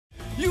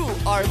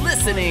are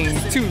listening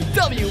to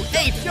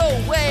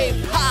WHOA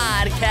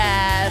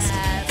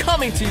Podcast,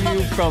 coming to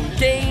you from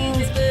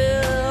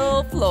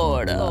Gainesville,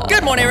 Florida.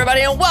 Good morning,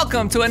 everybody, and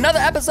welcome to another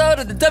episode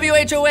of the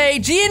WHOA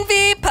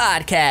GNV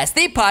Podcast,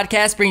 the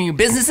podcast bringing you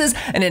businesses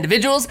and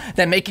individuals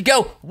that make you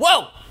go,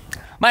 whoa!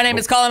 My name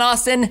is Colin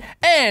Austin,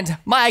 and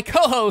my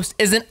co-host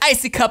is an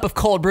icy cup of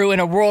cold brew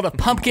in a world of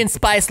pumpkin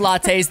spice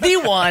lattes, the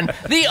one,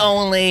 the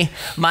only,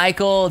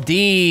 Michael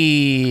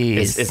D.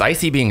 Is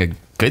icy being a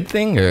good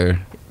thing, or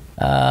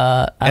in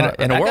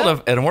a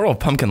world of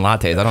pumpkin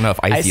lattes? I don't know if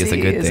icy is a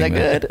good thing.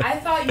 Good? I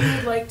thought you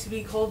would like to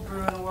be cold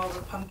brew in a world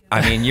of pumpkin.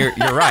 I mean, you're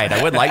right.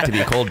 I would like to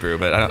be cold brew,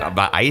 but I don't,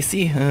 about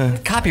icy.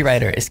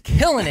 Copywriter is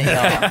killing it,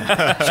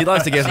 y'all. She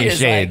loves to give me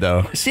shade,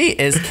 though. She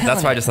is killing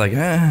That's why I just like,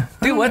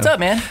 dude, what's up,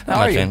 man?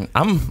 How are you?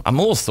 I'm a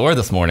little sore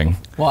this morning.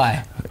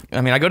 Why?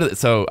 I mean, I go to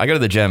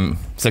the gym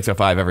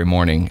 6:05 every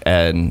morning,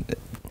 and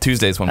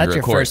Tuesdays when we record.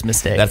 That's your first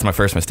mistake. That's my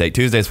first mistake.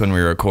 Tuesdays when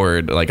we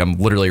record, like, I'm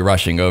literally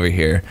rushing over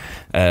here,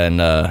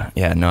 and I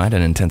had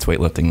an intense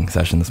weightlifting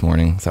session this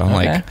morning, so I'm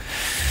like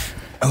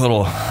a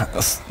little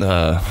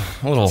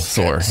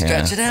sore.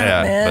 Stretch it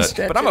out, man.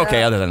 But I'm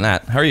okay other than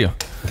that. How are you?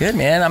 Good,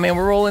 man. I mean,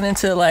 we're rolling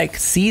into like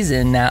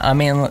season now. I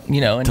mean,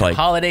 into like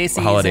holiday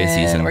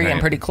season. We're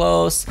getting pretty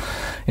close.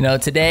 You know,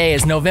 today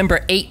is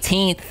November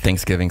 18th.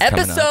 Thanksgiving's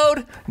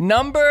episode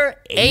number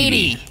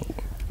 80.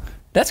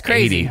 That's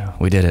crazy. 80.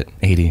 We did it.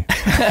 80.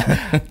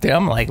 Dude,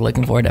 I'm like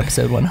looking forward to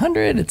episode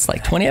 100. It's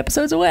like 20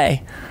 episodes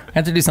away. I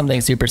have to do something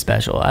super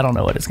special. I don't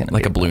know what it's going to be.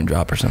 Like a balloon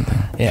drop or something.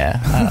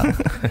 Yeah.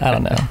 I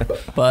don't know.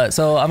 But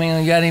so, I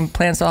mean, you got any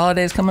plans for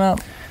holidays coming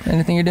up?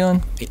 Anything you're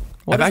doing?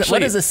 What does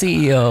a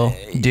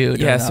CEO do?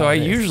 Yeah, so I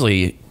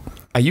usually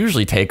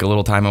take a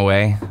little time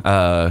away.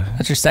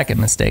 That's your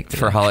second mistake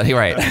for holiday,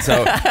 right?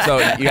 So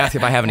you ask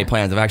if I have any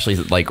plans. I've actually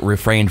like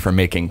refrained from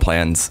making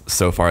plans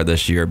so far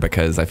this year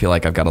because I feel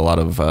like I've got a lot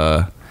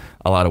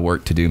of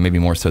work to do, maybe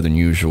more so than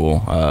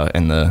usual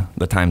in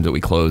the times that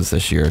we close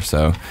this year.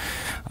 So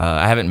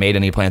I haven't made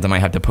any plans. I might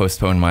have to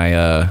postpone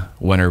my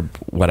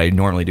what I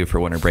normally do for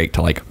winter break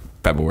to like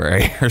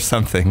February or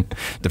something,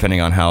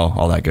 depending on how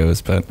all that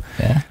goes. But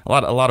yeah, a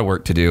lot of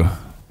work to do in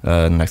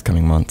the next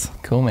coming months.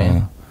 Cool,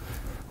 man.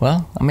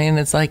 Well, I mean,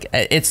 it's like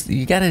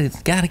you gotta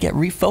get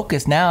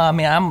refocused now. I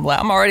mean, I'm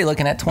already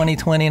looking at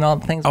 2020 and all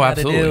the things we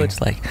gotta do. It's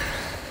like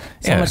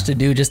so much to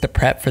do just to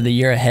prep for the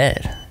year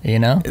ahead. You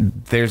know,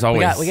 there's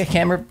always we got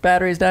camera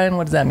batteries dying.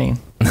 What does that mean?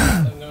 I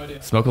have no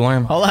idea. Smoke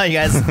alarm. Hold on, you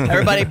guys.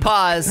 Everybody,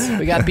 pause.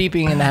 We got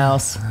beeping in the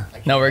house.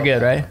 No, we're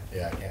good, right?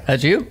 Yeah, I can.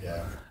 That's you. Yeah.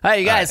 All right,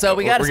 you guys. So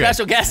we got a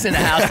special guest in the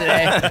house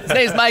today. His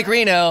name's Mike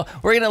Reno.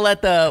 We're gonna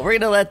let the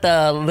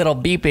little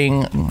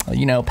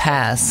beeping,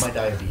 pass. My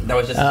diabetes. That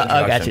was just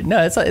Oh, gotcha.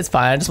 No, it's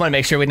fine. I just want to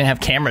make sure we didn't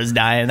have cameras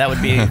dying. That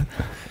would be,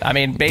 I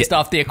mean, based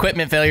off the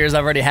equipment failures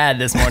I've already had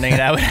this morning,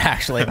 that would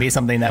actually be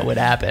something that would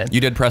happen.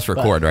 You did press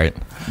record, right?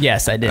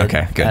 Yes, I did.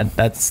 Okay, good.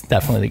 That's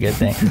definitely the good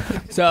thing.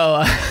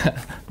 So,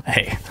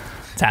 hey,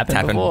 it's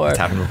happened before. It's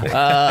happened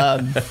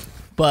before.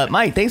 But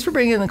Mike, thanks for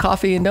bringing the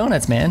coffee and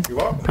donuts, man. You're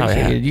welcome.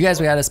 Appreciate it. You guys,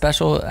 we had a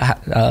special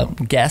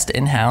guest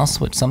in house,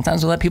 which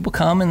sometimes we let people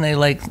come and they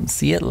like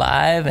see it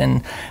live.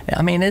 And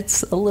I mean,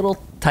 it's a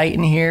little tight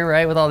in here,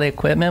 right, with all the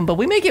equipment, but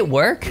we make it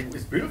work.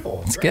 It's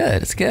beautiful. It's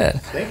good. It's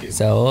good. Thank you.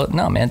 So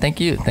no, man,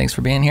 thank you. Thanks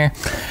for being here.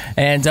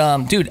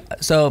 And dude,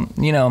 so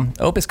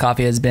Opus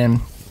Coffee has been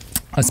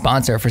a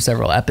sponsor for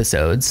several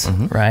episodes,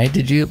 right?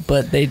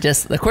 But they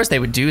just, of course, they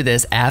would do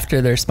this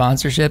after their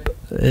sponsorship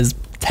is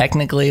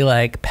technically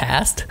like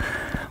passed.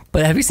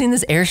 But have you seen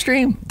this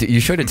Airstream? You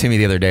showed it to me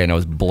the other day and I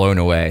was blown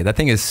away. That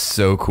thing is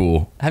so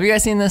cool. Have you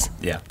guys seen this?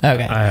 Yeah.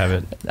 Okay. I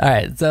haven't. All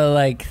right. So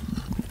like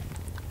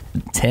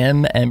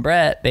Tim and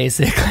Brett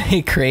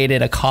basically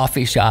created a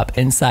coffee shop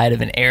inside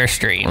of an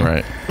Airstream.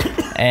 Right.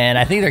 And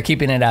I think they're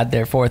keeping it at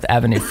their 4th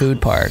Avenue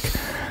Food Park.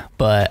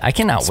 But I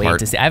cannot wait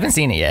to see. I haven't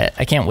seen it yet.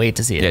 I can't wait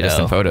to see it. Yeah, just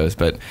in photos.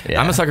 But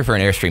I'm a sucker for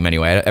an Airstream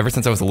anyway. Ever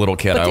since I was a little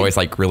kid, I always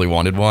like really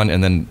wanted one.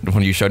 And then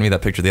when you showed me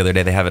that picture the other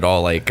day, they have it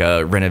all like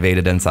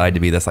renovated inside to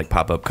be this like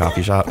pop-up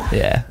coffee shop.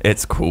 Yeah,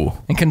 it's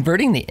cool. And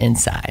converting the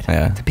inside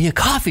to be a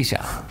coffee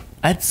shop.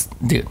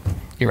 Dude,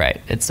 you're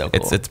right. It's so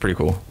cool. It's pretty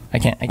cool.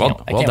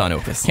 Well done,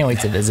 Opus. Can't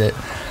wait to visit.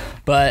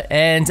 But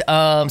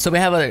so we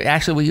have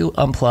actually, will you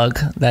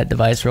unplug that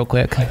device real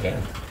quick? I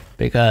can.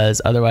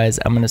 Because otherwise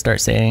I'm going to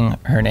start saying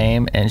her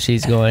name and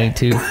she's going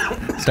to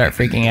start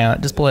freaking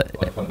out. Just pull it.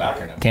 Come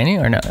back or no? Can you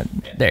or no?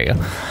 There you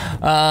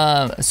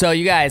go. So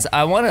you guys,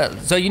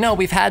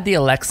 we've had the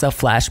Alexa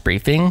flash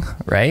briefing,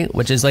 right?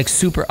 Which is like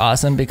super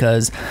awesome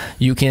because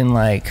you can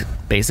like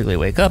basically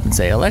wake up and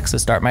say, Alexa,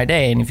 start my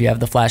day. And if you have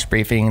the flash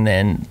briefing,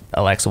 then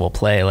Alexa will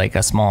play like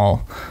a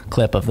small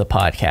clip of the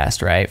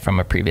podcast, right,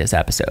 from a previous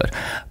episode.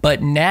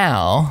 But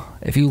now,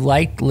 if you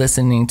like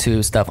listening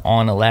to stuff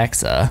on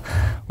Alexa,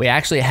 we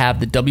actually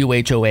have the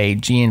WHOA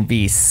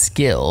GNV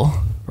skill,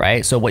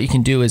 right? So what you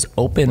can do is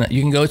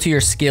you can go to your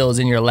skills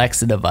in your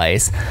Alexa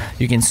device.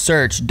 You can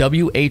search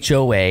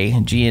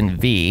WHOA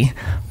GNV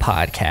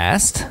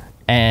podcast.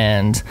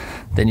 and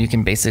then you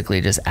can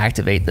basically just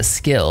activate the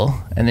skill,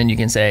 and then you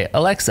can say,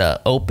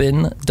 Alexa,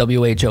 open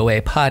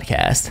WHOA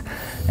podcast,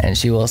 and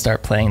she will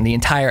start playing the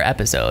entire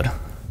episode.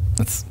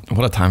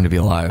 What a time to be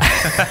alive.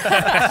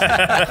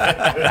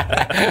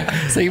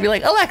 So you'd be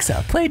like,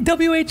 Alexa, play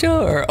WHO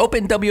or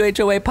open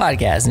WHOA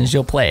podcast, and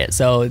she'll play it.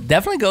 So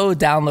definitely go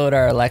download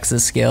our Alexa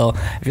skill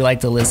if you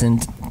like to listen,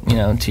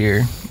 to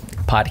your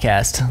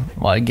podcast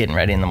while you're getting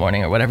ready in the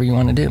morning or whatever you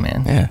want to do,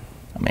 man. Yeah.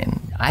 I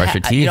mean, Brush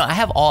your teeth. I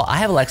have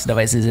Alexa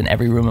devices in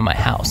every room in my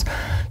house,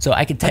 so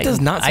I could take. That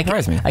does not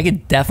surprise me. I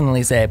could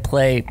definitely say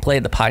play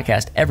the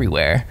podcast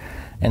everywhere,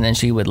 and then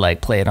she would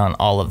like play it on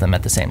all of them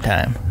at the same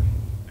time.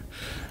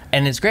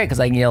 And it's great because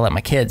I can yell at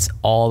my kids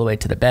all the way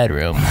to the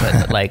bedroom,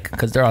 but like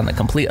because they're on the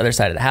complete other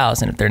side of the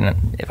house, and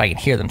if I can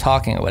hear them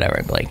talking or whatever,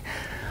 I'd be like,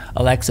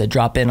 Alexa,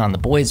 drop in on the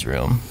boys'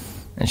 room,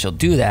 and she'll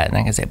do that, and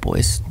I can say,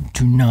 boys,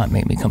 do not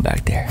make me come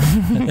back there.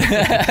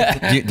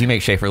 do you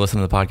make Schaefer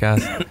listen to the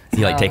podcast? Do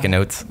you like taking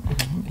notes?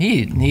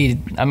 He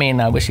I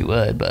mean, I wish he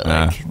would, but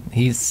like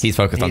he's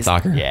focused on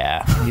soccer.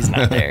 Yeah, he's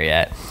not there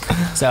yet.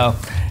 So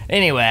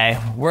anyway,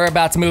 we're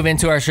about to move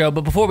into our show,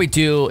 but before we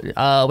do, we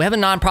have a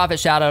nonprofit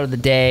shout out of the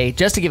day,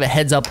 just to give a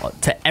heads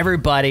up to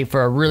everybody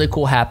for a really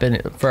cool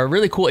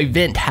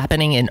event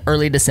happening in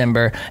early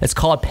December. It's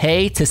called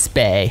Pay to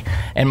Spay,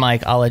 and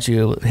Mike, I'll let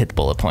you hit the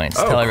bullet points.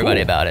 Tell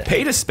everybody about it.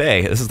 Pay to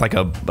Spay. This is like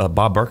a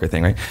Bob Barker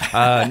thing, right?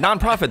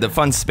 Nonprofit that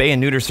funds spay and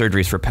neuter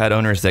surgeries for pet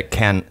owners that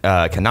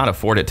cannot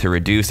afford it to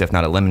reduce, if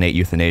not eliminate,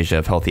 euthanasia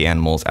of healthy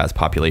animals as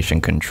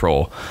population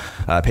control.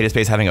 Pay to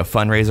Spay is having a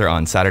fundraiser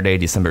on Saturday,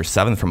 December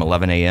 7th from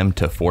 11 a.m.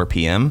 to 4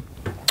 p.m.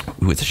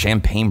 Ooh, it's a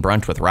champagne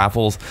brunch with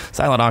raffles,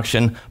 silent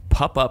auction,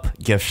 pop-up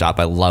gift shop.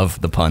 I love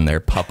the pun there,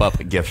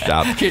 pop-up gift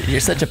shop. You're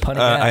such a punny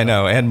guy. I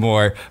know, and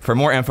more. For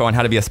more info on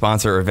how to be a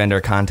sponsor or vendor,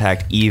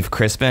 contact Eve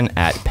Crispin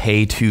at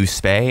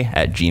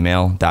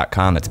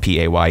paytospay@gmail.com. That's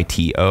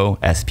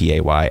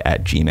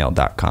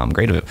paytospay@gmail.com.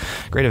 Great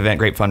event,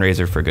 great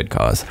fundraiser for a good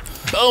cause.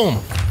 Boom.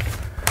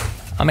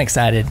 I'm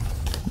excited.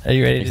 Are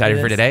you ready?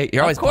 Excited for today?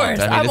 You're always pumped.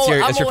 I mean,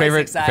 it's your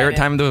favorite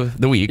time of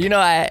the week.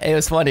 It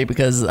was funny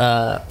because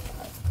I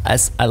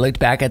looked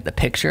back at the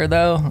picture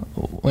though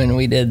when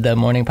we did the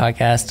morning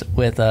podcast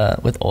with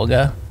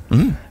Olga.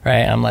 Mm-hmm.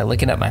 Right, I'm like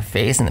looking at my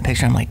face in the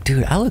picture. I'm like,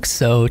 dude, I look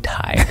so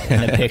tired in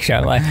the picture.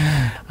 I'm like,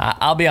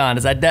 I'll be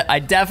honest, I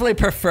definitely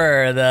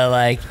prefer the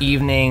like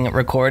evening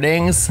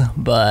recordings,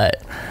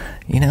 but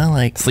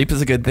like sleep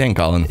is a good thing,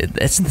 Colin.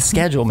 It's the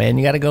schedule, man.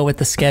 You got to go with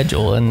the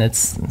schedule, and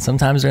it's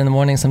sometimes they're in the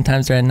morning,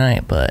 sometimes they're at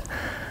night. But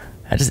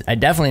I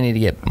definitely need to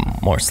get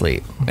more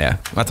sleep. Yeah,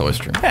 that's always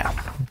true. Yeah,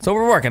 so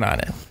we're working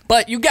on it.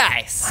 But you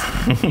guys,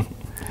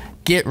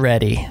 get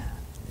ready.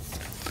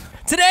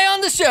 Today on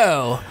the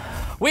show,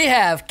 we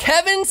have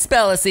Campbell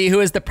Spellicy,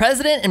 who is the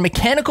president and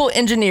mechanical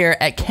engineer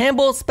at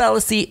Campbell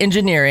Spellicy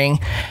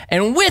Engineering,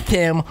 and with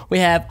him we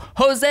have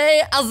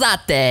Jose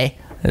Alzate.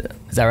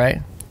 Is that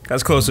right?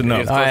 That's close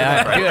enough. All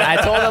right. Dude, I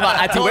told him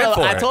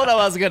I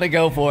was gonna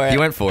go for it. You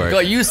went for it. Go,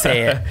 you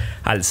say it.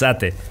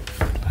 Alzate.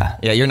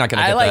 Yeah, you're not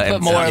gonna. I like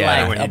put more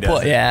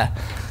like yeah.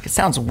 It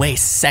sounds way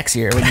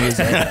sexier when you use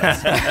it.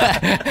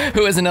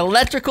 Who is an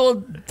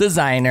electrical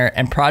designer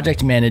and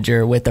project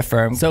manager with the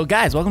firm. So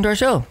guys, welcome to our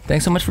show.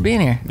 Thanks so much for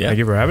being here. Yeah, thank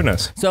you for having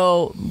us.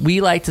 So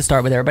we like to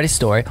start with everybody's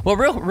story. Well,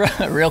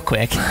 real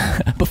quick,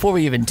 before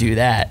we even do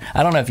that,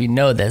 I don't know if you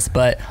know this,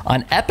 but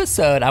I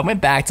went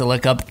back to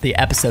look up the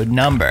episode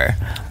number,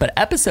 but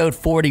episode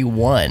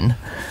 41,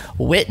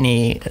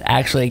 Whitney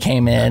actually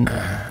came in,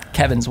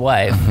 Kevin's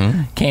wife,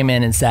 came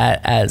in and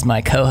sat as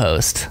my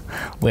co-host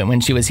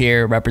when she was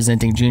here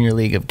representing Junior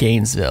League of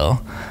Gainesville.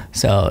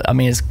 So, I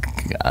mean,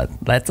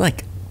 that's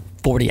like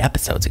 40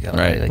 episodes ago,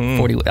 right? Like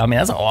 40. I mean,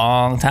 that's a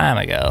long time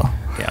ago.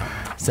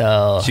 Yeah.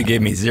 So she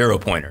gave me 0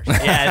 pointers.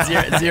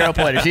 Yeah, zero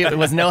pointers. She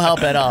was no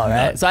help at all,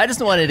 right? So I just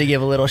wanted to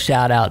give a little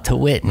shout out to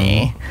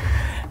Whitney.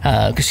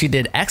 Because she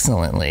did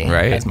excellently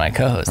as my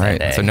co-host that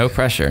day. So no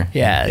pressure.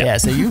 Yeah.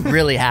 So you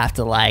really have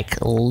to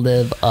like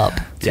live up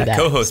to that.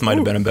 Co-host might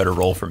have been a better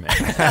role for me.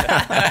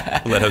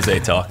 Let Jose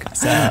talk.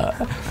 So,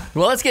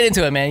 well, let's get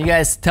into it, man. You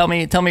guys tell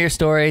me your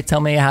story.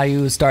 Tell me how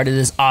you started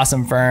this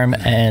awesome firm,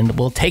 and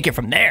we'll take it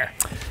from there.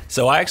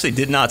 So I actually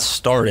did not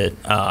start it.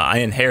 I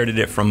inherited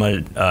it from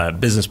a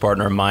business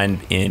partner of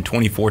mine in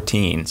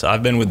 2014. So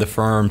I've been with the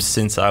firm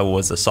since I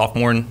was a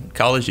sophomore in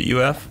college at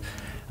UF.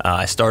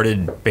 I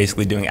started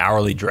basically doing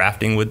hourly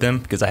drafting with them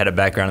because I had a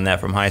background in that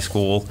from high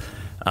school.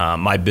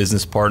 My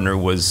business partner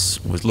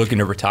was looking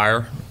to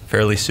retire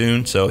fairly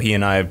soon, so he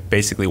and I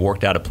basically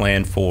worked out a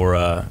plan for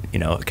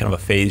kind of a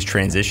phased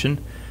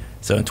transition.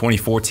 So in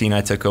 2014,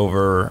 I took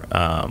over.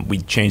 We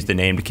changed the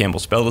name to Campbell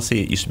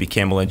Spellicy. It used to be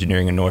Campbell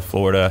Engineering in North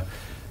Florida.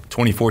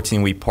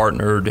 2014, we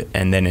partnered,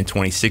 and then in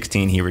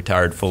 2016, he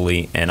retired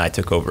fully, and I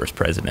took over as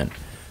president.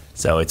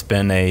 So it's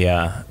been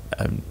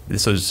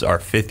this was our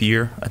 5th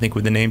year, I think,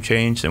 with the name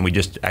change, and we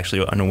just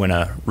actually underwent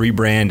a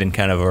rebrand and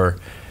kind of are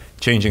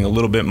changing a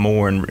little bit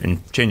more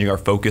and changing our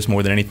focus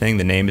more than anything.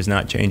 The name is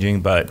not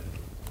changing, but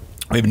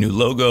we have a new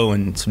logo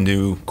and some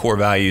new core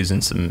values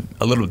and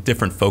a little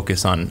different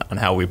focus on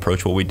how we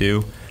approach what we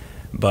do.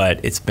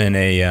 But it's been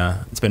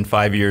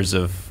 5 years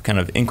of kind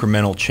of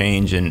incremental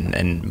change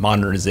and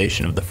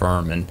modernization of the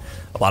firm, and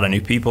a lot of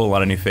new people, a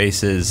lot of new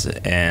faces,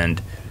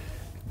 and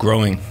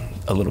growing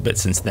a little bit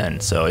since then.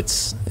 So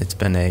it's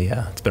been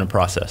a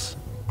process.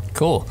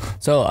 Cool.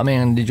 So, I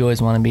mean, did you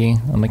always want to be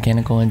a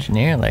mechanical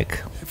engineer?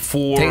 Like,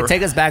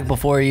 take us back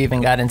before you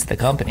even got into the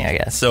company, I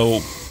guess.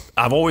 So,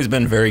 I've always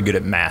been very good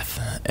at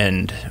math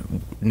and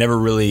never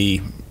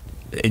really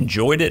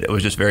enjoyed it. I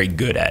was just very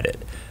good at it.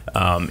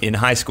 In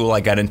high school,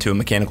 I got into a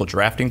mechanical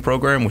drafting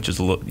program, which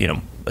is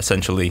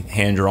essentially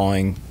hand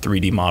drawing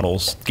 3D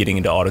models, getting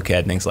into AutoCAD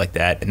and things like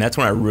that. And that's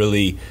when I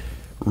really,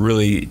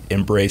 really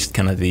embraced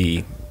kind of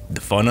the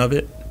fun of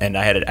it. And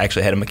I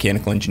actually had a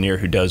mechanical engineer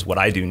who does what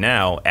I do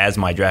now as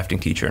my drafting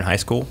teacher in high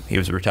school. He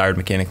was a retired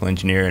mechanical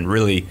engineer and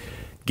really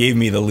gave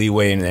me the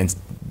leeway and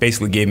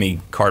basically gave me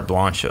carte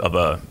blanche of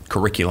a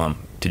curriculum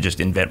to just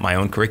invent my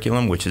own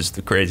curriculum, which is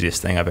the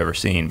craziest thing I've ever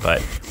seen,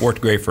 but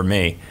worked great for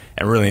me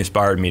and really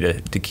inspired me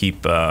to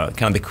keep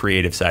kind of the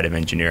creative side of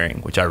engineering,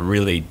 which I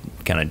really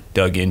kind of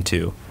dug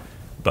into.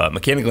 But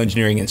mechanical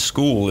engineering in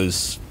school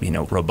is,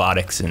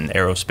 robotics and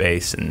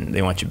aerospace, and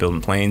they want you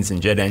building planes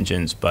and jet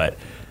engines, but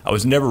I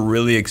was never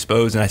really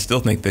exposed, and I still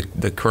think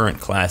the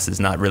current class is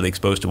not really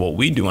exposed to what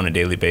we do on a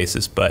daily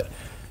basis. But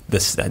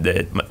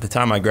the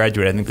time I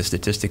graduated, I think the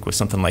statistic was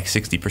something like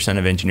 60%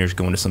 of engineers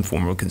go into some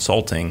form of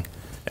consulting,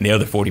 and the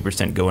other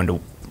 40% go into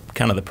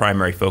kind of the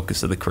primary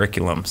focus of the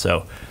curriculum.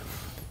 So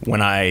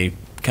when I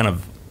kind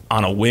of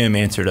on a whim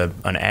answered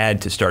an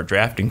ad to start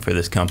drafting for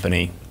this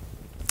company,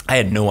 I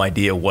had no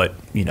idea what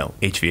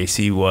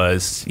HVAC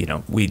was.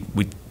 We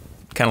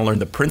kind of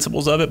learned the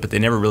principles of it, but they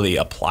never really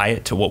apply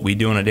it to what we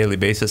do on a daily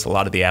basis. A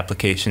lot of the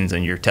applications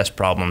and your test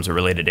problems are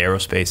related to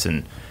aerospace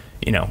and,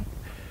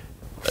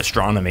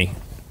 astronomy,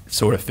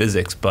 sort of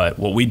physics. But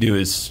what we do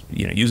is,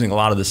 using a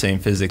lot of the same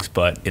physics,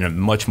 but in a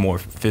much more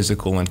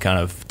physical and kind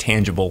of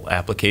tangible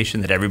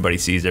application that everybody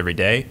sees every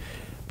day.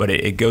 But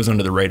it goes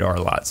under the radar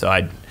a lot.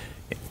 So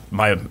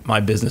my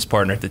business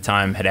partner at the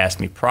time had asked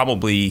me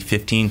probably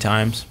 15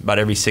 times. About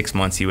every 6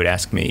 months, he would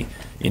ask me,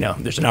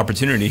 there's an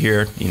opportunity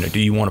here. Do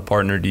you want a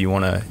partner? Do you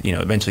want to,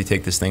 eventually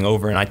take this thing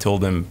over? And I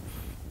told him,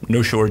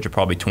 no shortage of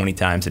probably 20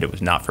 times that it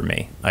was not for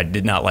me. I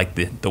did not like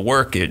the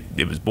work.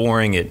 It was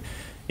boring. It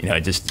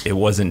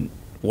wasn't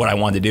what I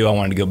wanted to do. I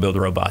wanted to go build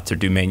robots or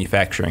do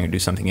manufacturing or do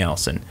something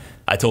else. And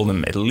I told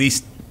him at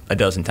least a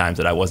dozen times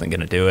that I wasn't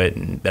going to do it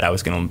and that I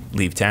was going to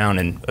leave town.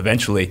 And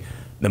eventually,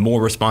 the more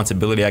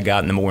responsibility I got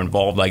and the more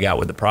involved I got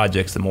with the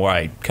projects, the more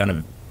I kind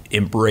of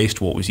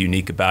embraced what was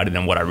unique about it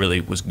and what I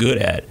really was good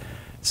at.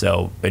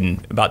 So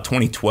in about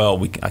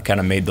 2012, I kind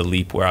of made the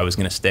leap where I was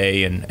going to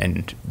stay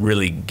and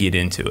really get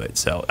into it.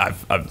 So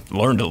I've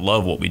learned to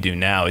love what we do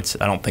now. I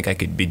don't think I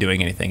could be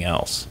doing anything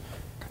else.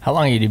 How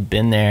long had you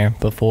been there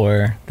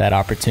before that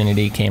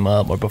opportunity came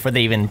up or before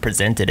they even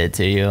presented it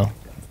to you?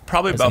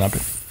 Probably about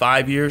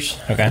 5 years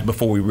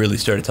before we really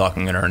started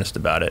talking in earnest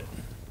about it.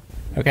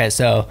 Okay,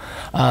 so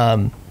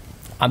I'm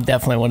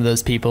definitely one of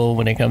those people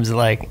when it comes to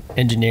like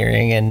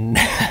engineering, and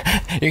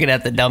you're gonna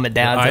have to dumb it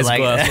down to like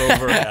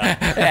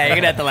yeah, you're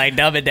gonna have to like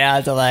dumb it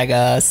down to like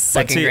a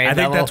second grade level.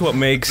 I think that's what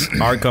makes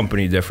our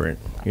company different.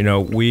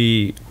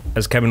 We,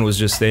 as Kevin was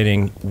just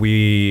stating,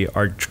 we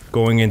are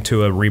going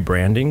into a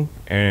rebranding,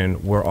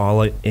 and we're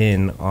all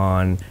in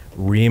on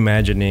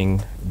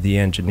reimagining the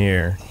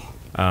engineer.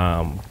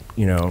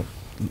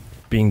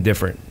 Being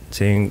different,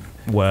 seeing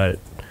what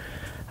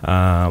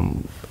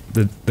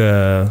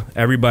the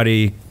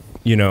everybody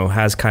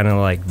has kind of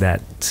like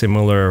that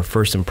similar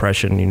first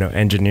impression,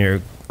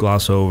 engineer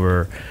gloss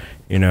over,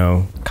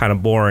 kind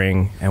of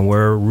boring, and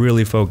we're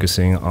really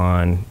focusing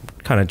on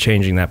kind of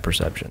changing that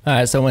perception. All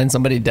right, so when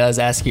somebody does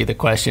ask you the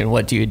question,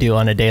 what do you do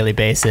on a daily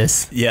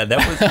basis? Yeah, that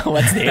was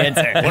what's the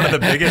answer? One of the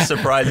biggest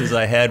surprises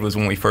I had was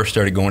when we first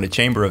started going to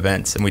chamber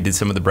events and we did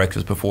some of the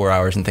breakfast before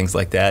hours and things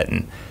like that,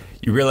 and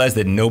you realize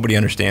that nobody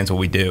understands what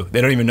we do.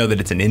 They don't even know that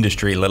it's an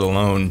industry, let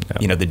alone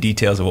the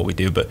details of what we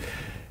do. But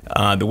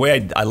the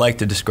way I like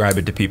to describe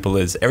it to people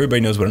is everybody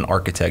knows what an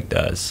architect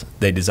does.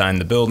 They design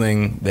the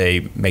building,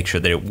 they make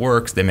sure that it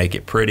works, they make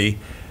it pretty.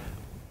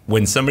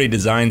 When somebody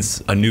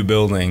designs a new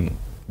building,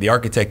 the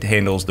architect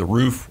handles the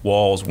roof,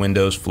 walls,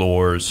 windows,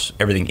 floors,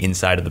 everything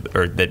inside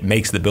of that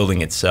makes the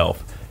building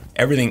itself.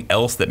 Everything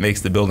else that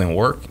makes the building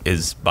work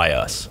is by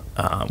us.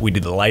 We do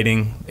the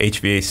lighting,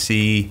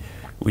 HVAC,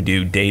 we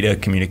do data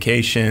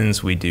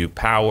communications, we do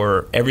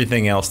power,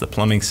 everything else, the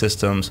plumbing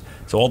systems.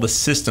 So all the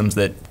systems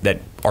that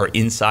are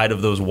inside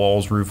of those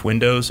walls, roof,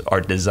 windows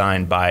are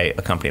designed by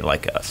a company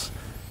like us.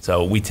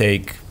 So we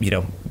take,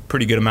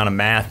 pretty good amount of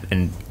math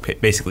and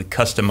basically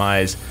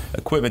customize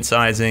equipment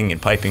sizing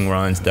and piping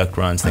runs, duct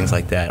runs, things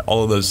like that.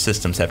 All of those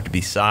systems have to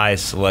be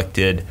sized,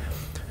 selected.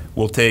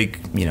 We'll take,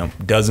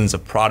 dozens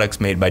of products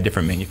made by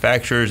different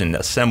manufacturers and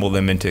assemble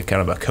them into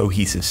kind of a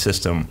cohesive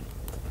system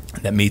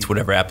that meets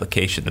whatever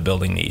application the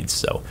building needs.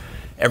 So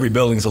every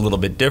building's a little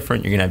bit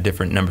different. You're going to have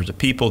different numbers of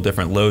people,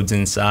 different loads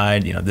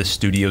inside. This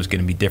studio is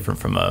going to be different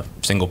from a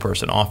single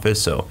person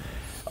office. So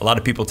a lot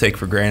of people take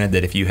for granted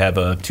that if you have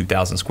a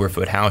 2,000 square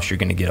foot house, you're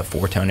going to get a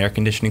 4-ton air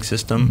conditioning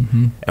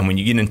system. And when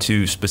you get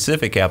into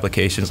specific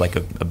applications like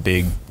a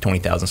big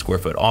 20,000 square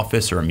foot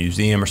office or a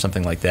museum or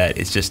something like that,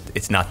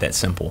 it's not that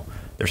simple.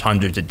 There's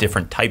hundreds of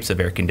different types of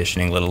air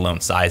conditioning, let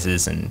alone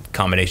sizes and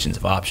combinations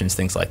of options,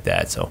 things like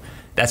that. So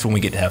that's when we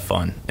get to have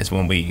fun, is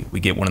when we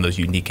get one of those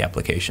unique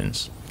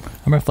applications.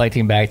 I'm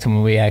reflecting back to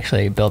when we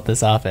actually built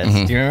this office.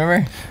 Do you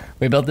remember?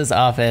 We built this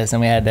office and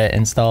we had to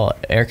install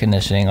air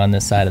conditioning on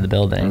this side of the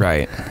building.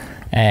 Right.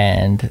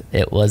 And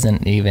it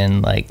wasn't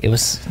even like, it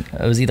was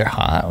either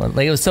hot,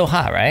 like it was so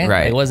hot, right?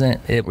 Right.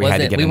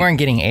 We weren't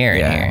getting air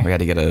in here. We had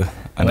to get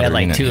We had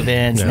like unit. 2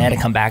 vents, and they had to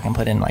come back and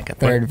put in like a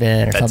third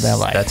vent or something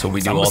like. That's what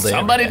we do all day.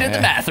 Somebody did the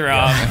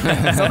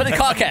bathroom. Somebody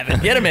call Kevin.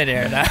 Get him in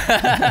here.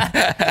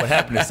 What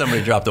happened is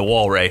somebody dropped a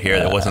wall right here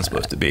that wasn't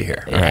supposed to be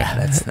here.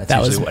 Yeah. That's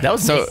usually what. That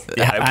was So- me.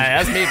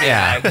 That's me.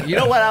 Like, you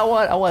know what I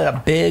want? I want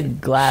a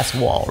big glass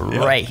wall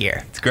right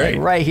here. It's great.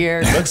 Like, right here.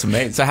 It looks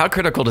amazing. So how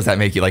critical does that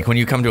make you? Like when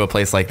you come to a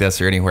place like this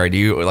or anywhere, do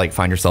you like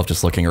find yourself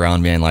just looking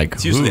around being like,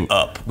 It's usually "Ooh."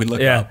 up. We look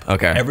Yeah. up.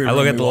 Okay. Every I look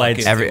room at we the walk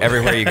lights. into.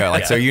 everywhere you go?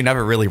 Like, so you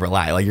never really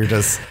rely. Like you're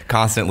just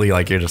constantly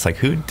like, you're just like,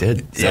 who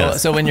did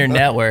this? So when you're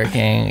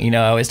networking,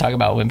 I always talk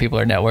about when people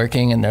are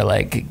networking and they're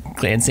like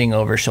glancing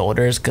over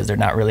shoulders because they're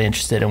not really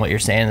interested in what you're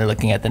saying. They're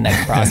looking at the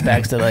next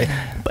prospects. They're like,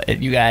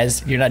 but you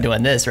guys, you're not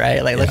doing this,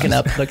 right? Like looking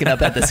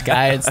up at the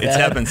sky instead. It's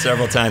happened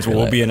several times where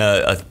we'll be in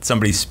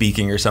somebody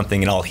speaking or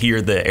something, and I'll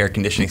hear the air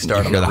conditioning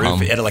start on hear the the roof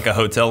hum. at like a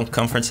hotel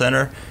conference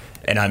center,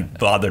 and I'm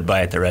bothered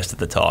by it the rest of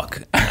the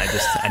talk. And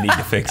I need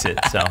to fix it.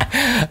 So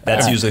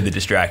that's usually the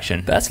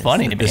distraction. That's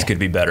funny to me. This could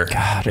be better.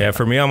 Yeah,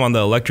 for me, I'm on the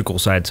electrical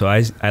side, so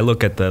I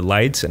look at the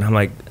lights and I'm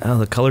like, oh,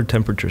 the color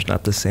temperature's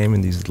not the same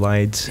in these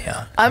lights.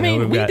 Yeah. I You know, mean,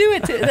 we've we got- do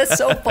it too. That's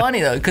so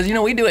funny though, because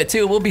we do it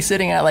too. We'll be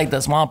sitting at like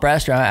the swamp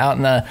restaurant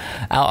out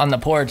on the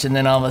porch, and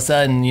then all of a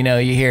sudden, you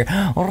hear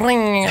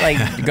ring,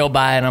 like go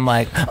by, and I'm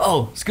like,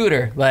 oh,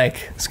 scooter! Like,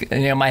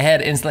 my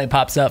head instantly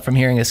pops up from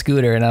hearing a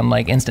scooter, and I'm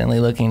like instantly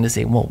looking to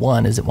see, well,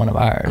 is it one of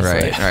ours?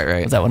 Right, Like,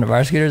 right. Was that one of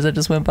our scooters that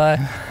just went by?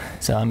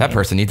 So I mean, That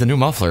person needs a new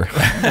muffler.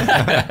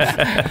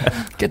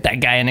 get that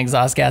guy an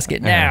exhaust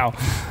gasket now.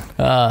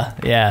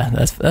 Yeah,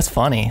 that's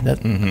funny.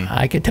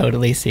 I could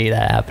totally see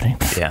that happening.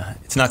 Yeah.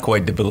 It's not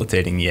quite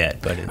debilitating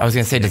yet, but I was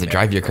gonna say, does it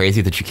drive you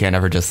crazy that you can't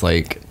ever just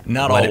like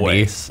not let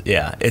always.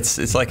 Yeah,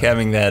 it's like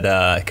having that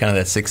kind of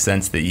that sixth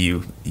sense that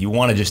you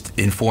want to just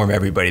inform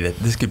everybody that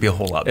this could be a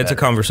whole lot better. It's a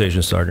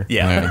conversation starter.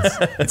 Yeah,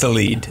 it's a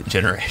lead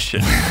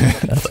generation.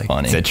 That's Like,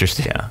 funny. It's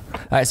interesting. Yeah. All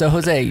right, so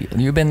Jose,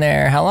 you've been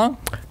there how long?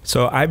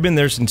 So I've been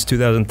there since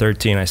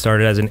 2013. I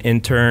started as an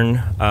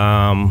intern.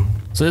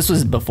 So this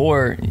was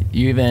before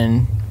you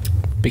even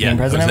became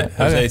president?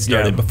 Jose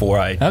started before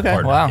I Okay,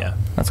 partnered, wow. Yeah.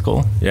 That's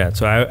cool. Yeah,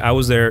 so I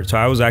was there. So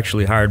I was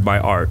actually hired by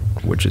Art,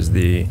 which is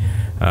the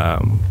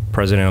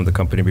president of the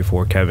company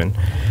before Kevin.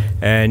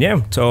 And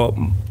yeah, so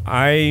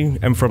I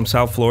am from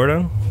South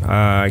Florida.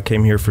 I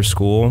came here for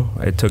school.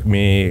 It took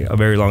me a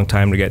very long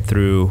time to get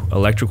through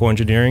electrical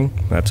engineering.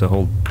 That's a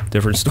whole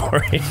different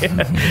story.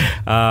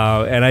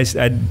 And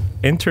I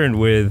interned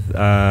with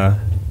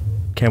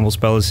Campbell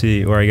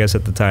Spellicy, or I guess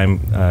at the time,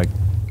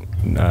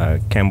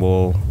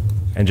 Campbell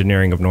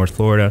Engineering of North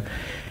Florida.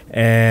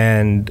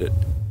 And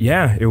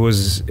yeah, it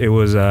was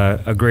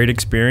a great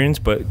experience,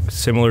 but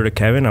similar to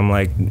Kevin, I'm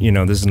like,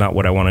 this is not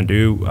what I want to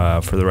do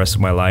for the rest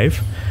of my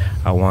life.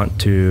 I want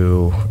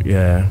to,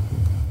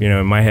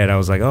 in my head, I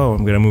was like, oh,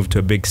 I'm going to move to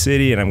a big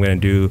city and I'm going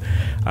to do,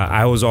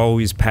 I was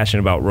always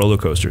passionate about roller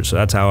coasters. So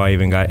that's how I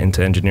even got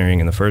into engineering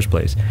in the first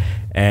place.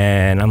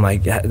 And I'm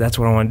like, yeah, that's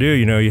what I want to do.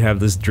 You have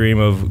this dream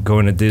of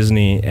going to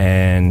Disney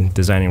and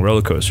designing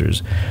roller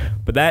coasters.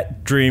 But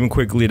that dream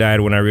quickly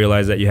died when I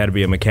realized that you had to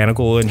be a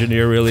mechanical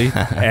engineer, really.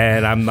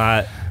 And I'm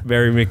not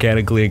very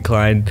mechanically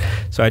inclined.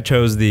 So I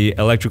chose the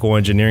electrical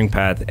engineering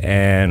path.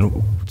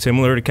 And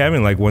similar to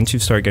Kevin, like once you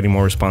start getting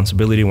more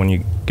responsibility, when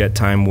you get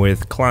time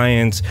with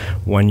clients,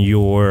 when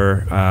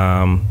you're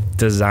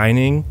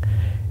designing,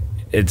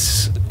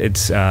 it's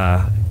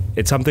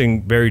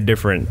something very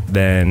different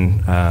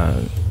than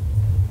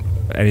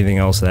anything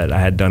else that I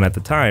had done at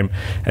the time.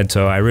 And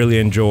so I really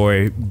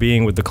enjoy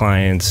being with the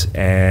clients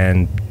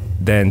and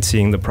then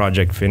seeing the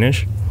project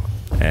finish.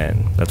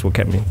 And that's what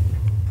kept me.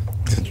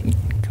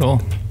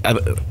 Cool.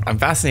 I'm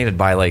fascinated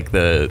by like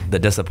the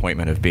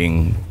disappointment of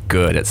being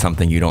good at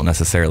something you don't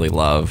necessarily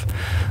love.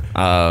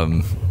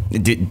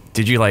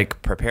 Did you like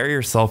prepare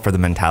yourself for the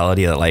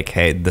mentality that like,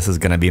 hey, this is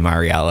gonna be my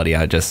reality?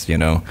 I just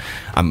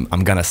I'm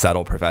gonna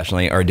settle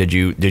professionally, or did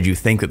you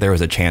think that there was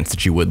a chance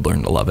that you would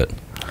learn to love it?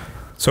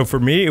 So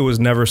for me, it was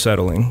never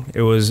settling.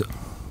 It was,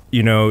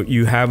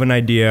 you have an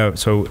idea.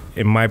 So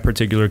in my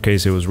particular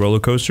case, it was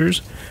roller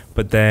coasters,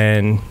 but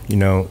then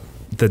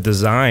the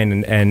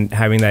design and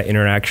having that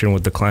interaction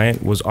with the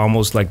client was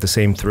almost like the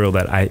same thrill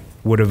that I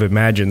would have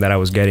imagined that I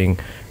was getting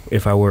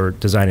if I were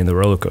designing the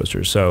roller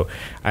coaster. So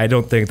I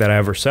don't think that I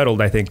ever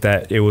settled. I think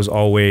that it was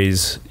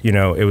always,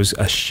 it was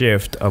a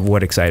shift of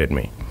what excited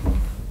me.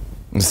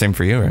 The same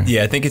for you, right?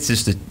 Yeah, I think it's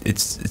just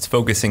it's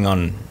focusing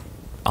on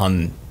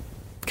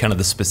kind of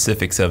the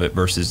specifics of it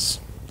versus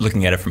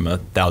looking at it from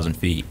 1,000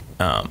 feet.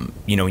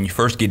 You know, when you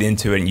first get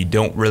into it and you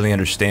don't really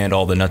understand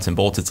all the nuts and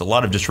bolts, it's a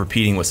lot of just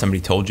repeating what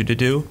somebody told you to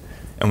do.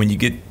 And when you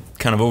get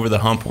kind of over the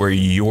hump where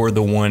you're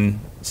the one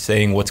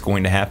saying what's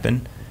going to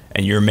happen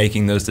and you're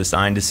making those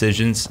design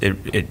decisions,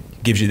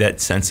 it gives you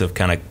that sense of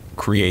kind of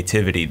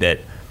creativity that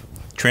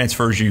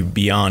transfers you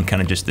beyond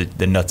kind of just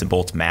the nuts and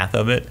bolts math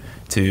of it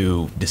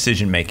to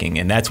decision making.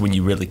 And that's when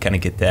you really kind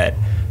of get that.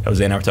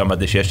 Jose and I were talking about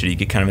this yesterday. You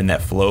get kind of in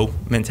that flow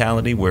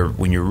mentality where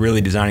when you're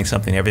really designing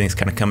something, everything's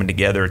kind of coming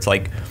together. It's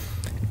like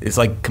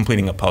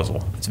completing a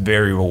puzzle. It's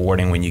very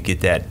rewarding when you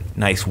get that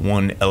nice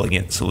one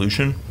elegant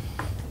solution.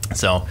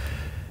 So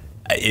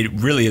it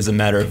really is a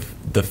matter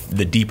of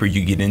the deeper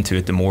you get into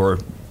it, the more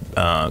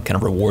kind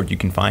of reward you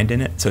can find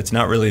in it. So it's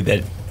not really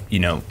that, you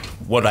know,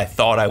 what I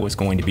thought I was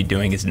going to be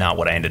doing is not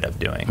what I ended up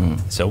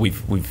doing. So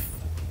we've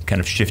kind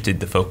of shifted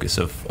the focus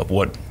of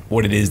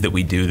what it is that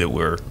we do that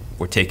we're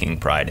taking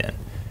pride in.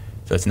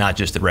 So it's not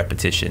just the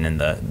repetition and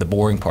the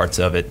boring parts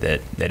of it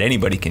that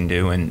anybody can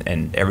do,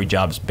 and every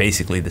job's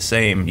basically the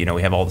same. You know,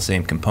 we have all the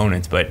same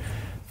components, but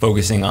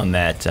focusing on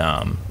that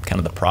kind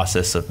of the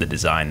process of the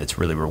design that's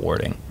really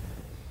rewarding.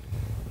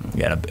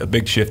 Yeah, a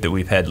big shift that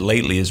we've had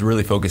lately is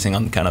really focusing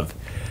on kind of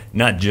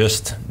not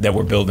just that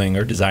we're building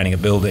or designing a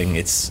building,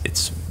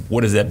 it's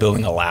what does that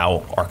building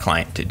allow our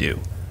client to do?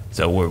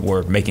 So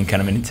we're making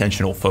kind of an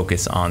intentional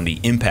focus on the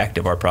impact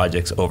of our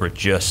projects over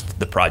just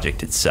the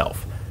project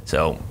itself.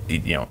 So,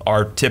 you know,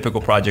 our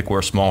typical project, we're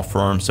a small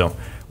firm, so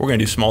we're going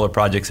to do smaller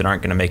projects that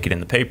aren't going to make it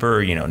in the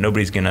paper. You know,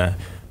 nobody's going to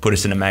put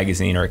us in a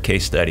magazine or a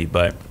case study,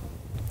 but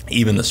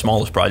even the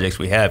smallest projects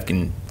we have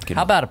can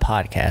How about a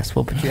podcast?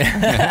 We'll put you.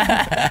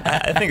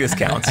 I think this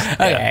counts.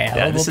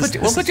 Okay,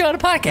 we'll put you on a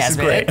podcast,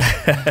 man.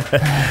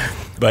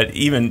 Great. But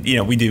even, you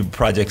know, we do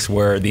projects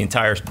where the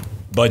entire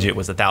budget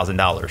was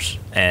 $1,000,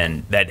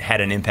 and that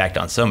had an impact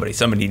on somebody.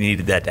 Somebody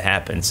needed that to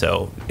happen.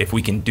 So if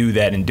we can do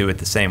that and do it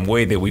the same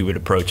way that we would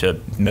approach a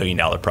 $1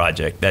 million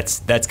project,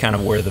 that's kind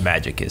of where the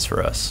magic is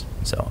for us.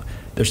 So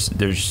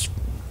there's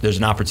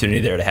an opportunity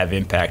there to have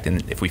impact,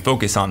 and if we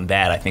focus on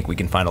that, I think we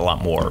can find a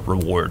lot more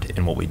reward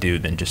in what we do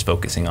than just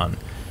focusing on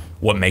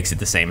what makes it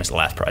the same as the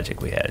last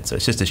project we had. So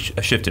it's just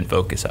a shift in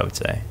focus, I would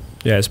say.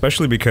 Yeah,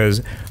 especially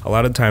because a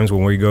lot of times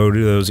when we go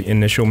to those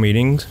initial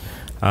meetings,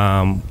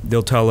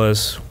 they'll tell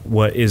us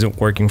what isn't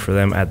working for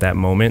them at that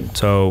moment.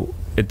 So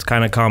it's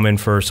kind of common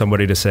for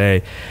somebody to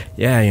say,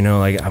 yeah, you know,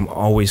 like I'm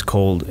always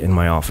cold in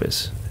my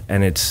office.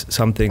 And it's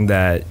something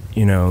that,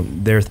 you know,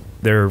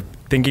 they're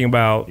thinking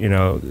about, you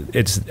know,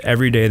 it's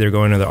every day they're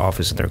going to their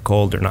office and they're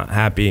cold, they're not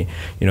happy,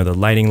 you know, the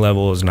lighting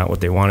level is not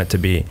what they want it to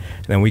be.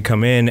 And then we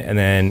come in and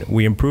then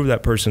we improve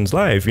that person's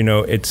life. You know,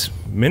 it's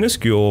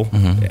minuscule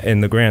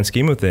in the grand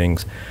scheme of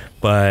things,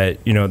 but,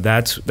 you know,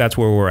 that's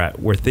where we're at.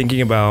 We're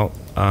thinking about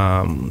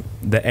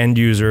the end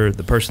user,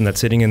 the person that's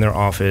sitting in their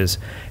office,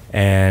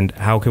 and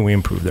how can we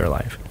improve their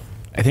life?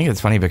 I think it's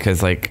funny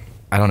because, like,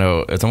 I don't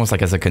know, it's almost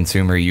like as a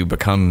consumer, you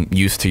become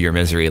used to your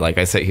misery. Like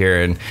I sit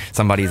here and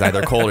somebody's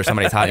either cold or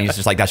somebody's hot, and it's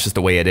just like, that's just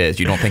the way it is.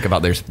 You don't think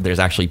about there's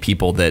actually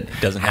people that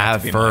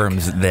have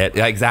firms that,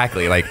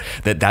 exactly, like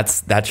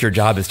that's your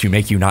job, is to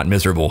make you not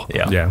miserable.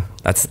 Yeah.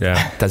 That's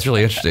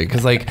really interesting.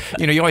 Cause like,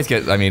 you know, you always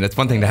get, I mean, it's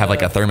one thing to have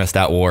like a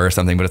thermostat war or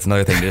something, but it's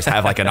another thing to just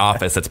have like an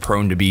office that's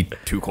prone to be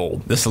too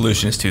cold. The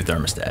solution is 2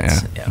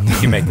 thermostats. Yeah. You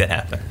can make that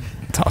happen.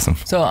 It's awesome.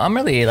 So I'm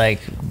really like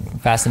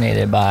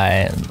fascinated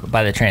by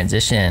the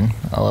transition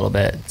a little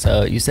bit.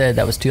 So you said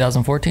that was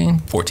 2014?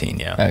 14,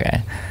 yeah.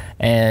 Okay.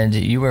 And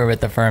you were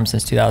with the firm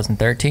since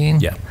 2013?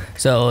 Yeah.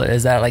 So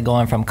is that like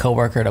going from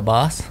coworker to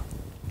boss?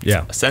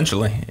 Yeah.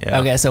 Essentially, yeah.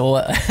 Okay, so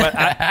what? But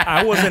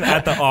I wasn't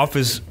at the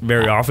office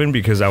very often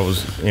because I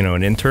was, you know,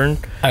 an intern.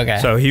 Okay.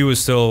 So he was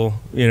still,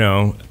 you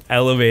know,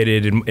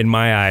 elevated in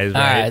my eyes.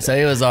 All right, so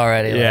he was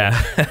already.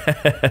 Yeah.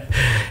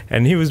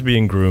 And he was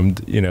being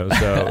groomed, you know,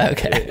 so.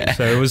 Okay.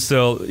 So it was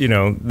still, you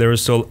know, there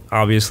was still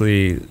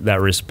obviously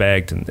that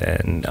respect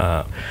and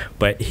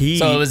but he.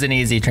 So it was an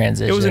easy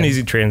transition. It was an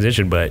easy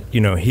transition, but, you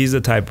know, he's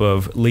the type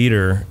of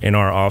leader in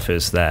our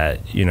office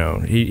that, you know,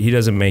 he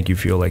doesn't make you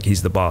feel like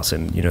he's the boss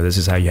and, you know, this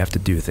is how you have to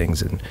do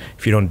things. And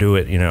if you don't do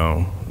it, you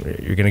know,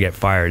 you're going to get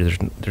fired.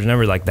 There's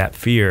never like that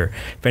fear.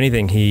 If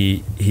anything,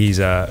 he's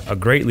a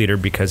great leader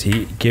because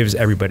he gives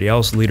everybody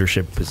else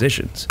leadership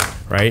positions,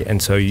 right?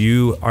 And so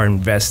you are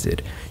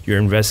invested. You're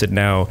invested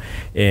now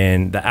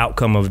in the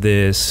outcome of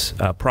this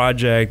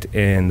project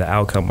and the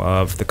outcome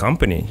of the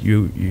company.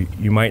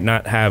 You might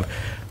not have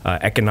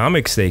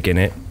economic stake in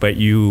it, but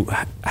you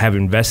have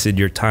invested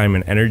your time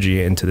and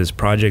energy into this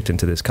project,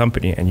 into this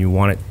company, and you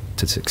want it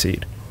to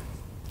succeed.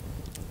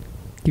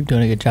 Keep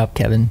doing a good job,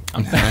 Kevin.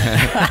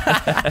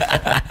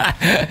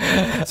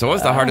 So what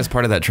was the hardest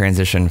part of that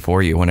transition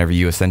for you whenever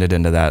you ascended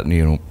into that,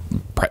 you know,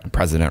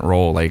 president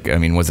role? Like, I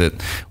mean, was it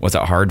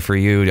hard for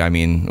you? I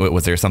mean,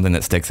 was there something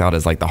that sticks out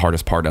as like the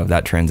hardest part of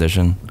that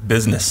transition?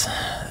 Business.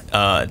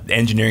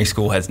 Engineering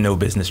school has no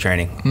business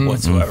training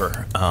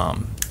whatsoever.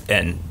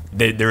 And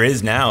There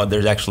is now.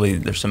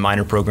 There's some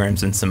minor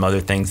programs and some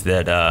other things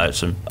that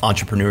some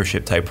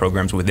entrepreneurship type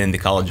programs within the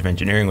College of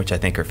Engineering, which I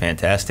think are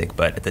fantastic.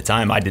 But at the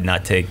time, I did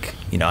not take.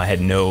 I had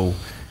no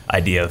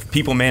idea of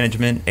people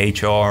management,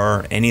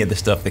 HR, any of the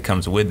stuff that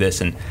comes with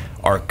this. And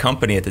our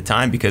company at the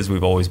time, because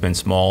we've always been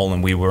small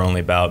and we were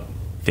only about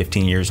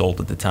 15 years old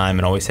at the time,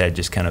 and always had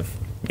just kind of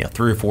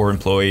 3 or 4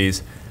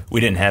 employees. We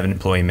didn't have an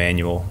employee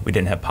manual. We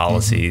didn't have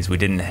policies. We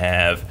didn't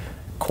have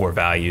core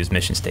values,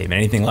 mission statement,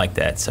 anything like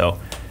that. So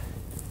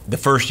the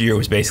first year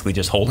was basically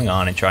just holding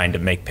on and trying to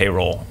make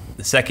payroll.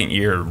 The second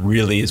year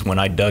really is when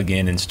I dug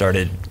in and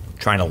started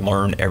trying to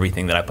learn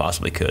everything that I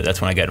possibly could.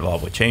 That's when I got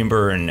involved with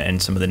Chamber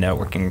and some of the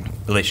networking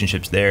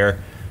relationships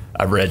there.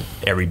 I've read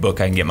every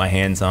book I can get my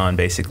hands on,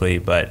 basically.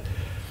 But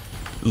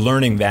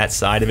learning that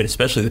side of it,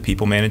 especially the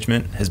people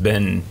management, has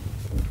been,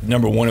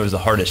 number one, it was the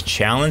hardest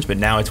challenge, but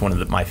now it's one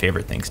of my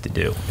favorite things to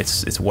do.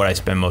 It's what I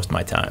spend most of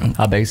my time.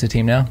 How big is the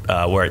team now?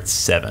 We're at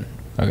 7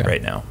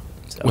 right now.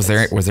 So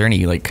was there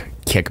any like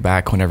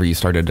kickback whenever you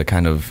started to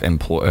kind of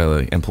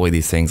employ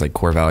these things like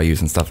core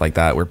values and stuff like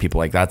that, where people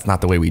like, that's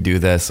not the way we do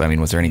this? I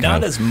mean, was there any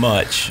not as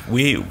much?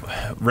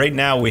 Right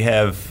now we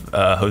have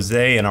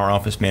Jose and our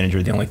office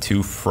manager, the only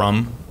 2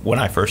 from when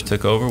I first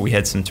took over. We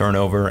had some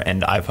turnover,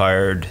 and I've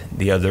hired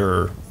the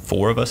other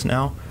 4 of us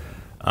now.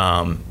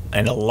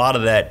 And a lot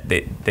of that,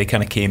 they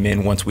kind of came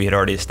in once we had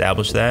already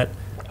established that.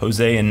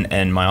 Jose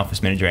and my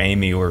office manager,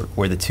 Amy,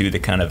 were the 2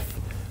 that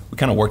we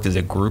kind of worked as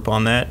a group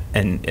on that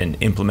and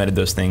implemented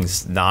those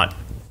things, not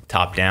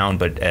top down,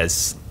 but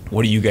as,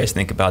 what do you guys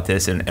think about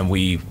this? And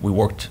we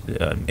worked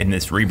in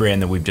this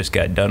rebrand that we've just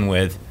got done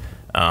with.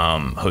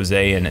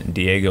 Jose and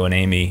Diego and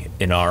Amy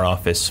in our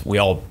office, we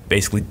all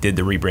basically did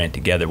the rebrand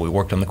together. We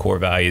worked on the core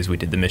values, we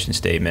did the mission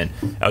statement.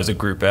 That was a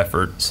group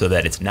effort, so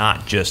that it's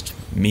not just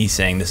me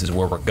saying this is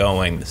where we're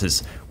going, this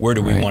is where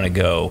do we want to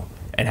go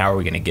and how are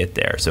we going to get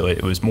there. So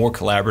it was more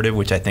collaborative,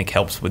 which I think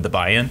helps with the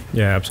buy-in.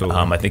 Yeah,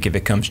 absolutely. I think if it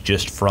comes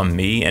just from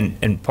me,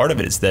 and part of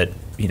it is that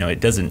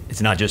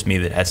it's not just me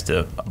that has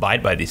to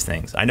abide by these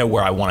things. I know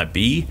where I want to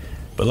be,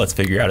 but let's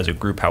figure out as a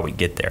group how we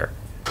get there.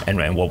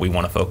 And what we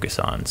want to focus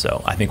on.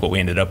 So I think what we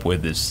ended up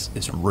with is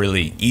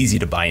really easy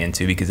to buy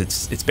into, because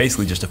it's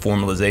basically just a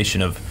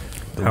formalization of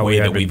the way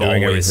that we've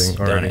always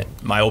done it.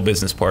 My old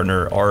business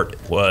partner,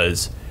 Art,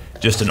 was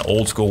just an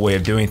old school way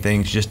of doing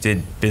things, just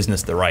did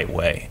business the right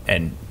way.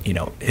 And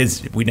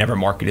we never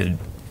marketed.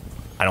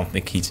 I don't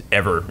think he's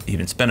ever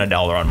even spent $1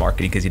 on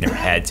marketing, because he never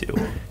had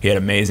to. He had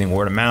amazing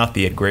word of mouth.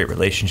 He had great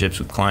relationships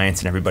with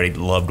clients, and everybody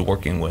loved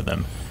working with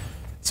him.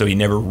 So he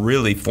never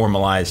really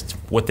formalized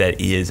what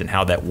that is and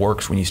how that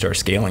works when you start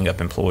scaling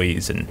up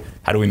employees, and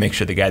how do we make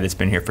sure the guy that's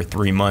been here for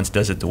 3 months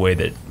does it the way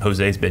that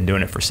Jose's been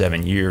doing it for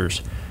 7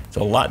 years.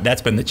 So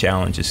that's been the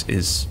challenge,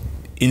 is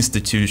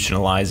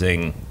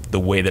institutionalizing the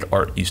way that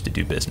Art used to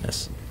do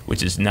business,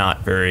 which is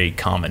not very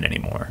common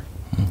anymore.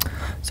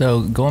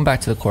 So going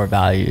back to the core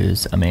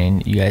values, I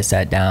mean, you guys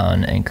sat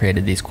down and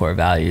created these core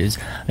values.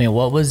 I mean,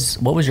 what was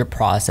your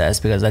process?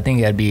 Because I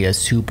think that'd be a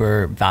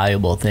super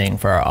valuable thing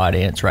for our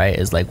audience, right?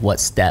 Is like what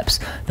steps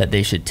that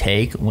they should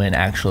take when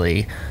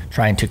actually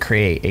trying to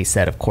create a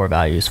set of core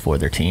values for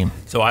their team.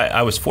 So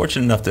I was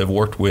fortunate enough to have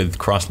worked with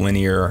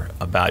CrossLinear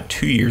about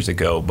 2 years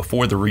ago,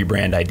 before the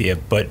rebrand idea,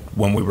 but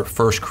when we were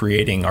first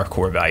creating our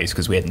core values,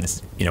 because we had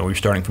this, we were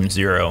starting from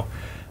zero.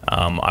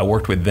 I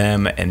worked with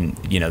them, and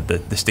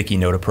the sticky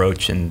note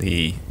approach and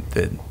the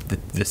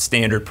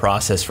standard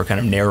process for kind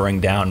of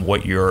narrowing down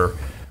what your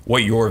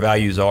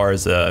values are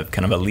as a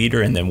kind of a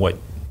leader, and then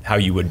how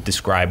you would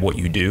describe what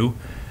you do.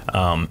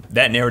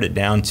 That narrowed it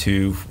down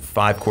to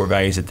 5 core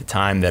values at the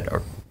time that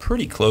are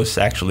pretty close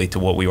actually to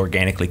what we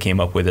organically came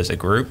up with as a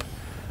group.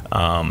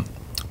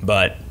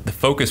 But the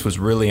focus was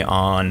really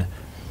on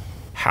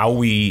how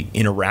we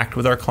interact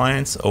with our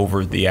clients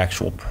over the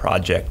actual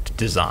project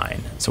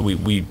design. So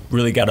we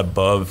really got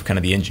above kind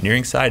of the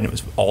engineering side, and it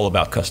was all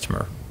about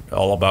customer,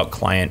 all about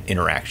client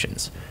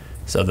interactions.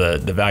 So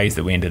the values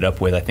that we ended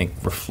up with, I think,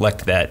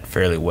 reflect that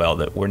fairly well,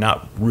 that we're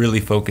not really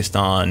focused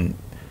on,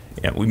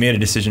 we made a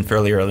decision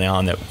fairly early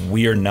on that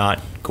we are not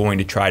going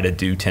to try to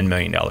do $10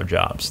 million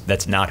jobs.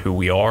 That's not who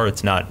we are.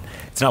 It's not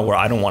where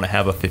I don't want to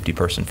have a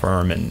 50-person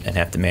firm and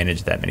have to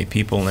manage that many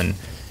people and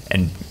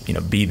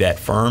be that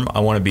firm. I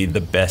want to be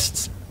the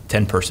best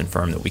 10-person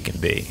firm that we can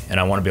be, and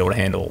I want to be able to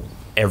handle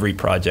every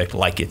project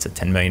like it's a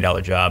 $10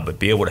 million job, but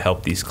be able to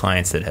help these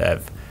clients that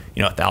have a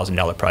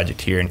 $1,000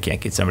 project here and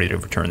can't get somebody to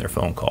return their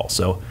phone call.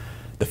 So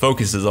the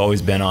focus has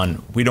always been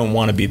on, we don't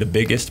want to be the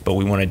biggest, but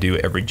we want to do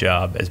every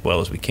job as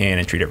well as we can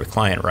and treat every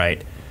client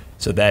right.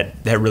 So that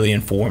really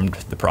informed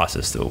the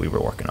process that we were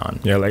working on.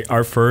 Yeah, like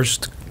our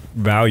first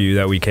value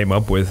that we came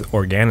up with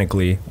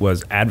organically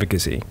was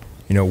advocacy.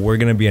 We're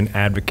going to be an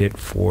advocate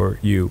for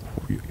you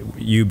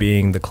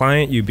being the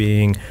client, you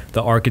being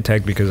the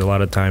architect, because a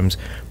lot of times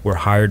we're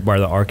hired by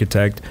the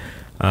architect,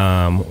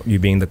 you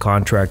being the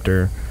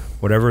contractor,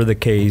 whatever the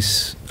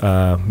case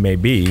may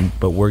be,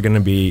 but we're going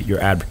to be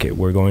your advocate.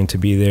 We're going to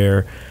be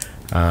there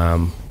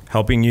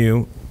helping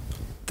you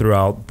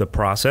throughout the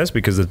process,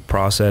 because the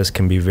process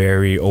can be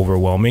very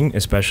overwhelming,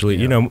 especially,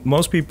 you know,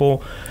 most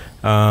people,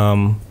 you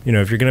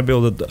know, if you're going to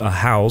build a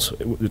house,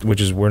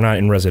 which is, we're not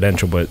in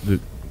residential, but, you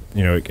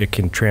know, it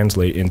can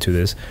translate into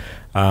this.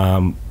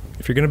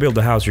 If you're going to build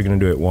a house, you're going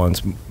to do it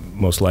once,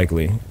 most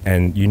likely.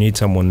 And you need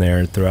someone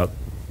there throughout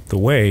the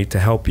way to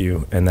help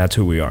you. And that's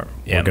who we are.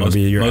 Yeah,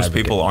 most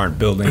people aren't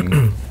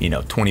building, you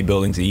know, 20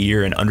 buildings a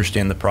year and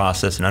understand the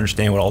process and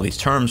understand what all these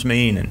terms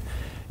mean. And,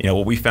 you know,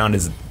 what we found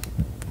is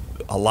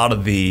a lot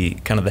of the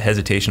kind of the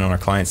hesitation on our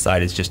client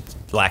side is just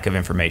lack of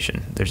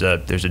information. There's a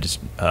just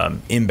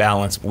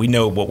imbalance. We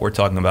know what we're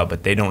talking about,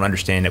 but they don't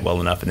understand it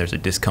well enough, and there's a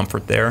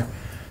discomfort there.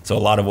 So a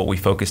lot of what we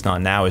focused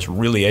on now is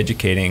really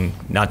educating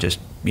not just,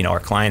 you know, our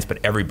clients, but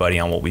everybody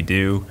on what we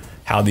do,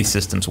 how these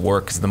systems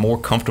work. Because the more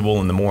comfortable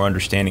and the more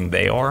understanding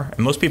they are, and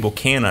most people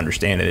can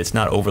understand it, it's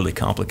not overly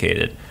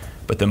complicated,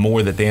 but the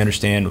more that they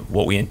understand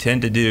what we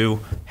intend to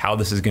do, how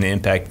this is going to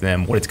impact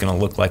them, what it's going to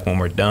look like when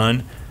we're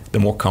done, the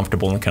more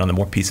comfortable and kind of the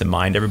more peace of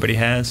mind everybody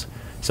has.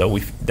 So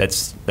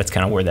that's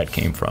kind of where that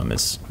came from,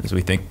 is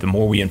we think the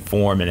more we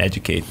inform and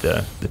educate,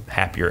 the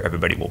happier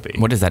everybody will be.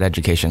 What is that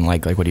education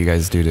like? Like, what do you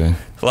guys do to?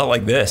 It's a lot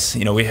like this.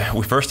 You know, we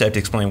first have to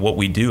explain what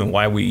we do and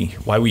why we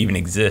even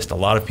exist. A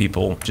lot of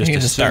people just you can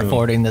assume. Just start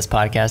forwarding this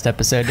podcast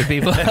episode to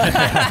people.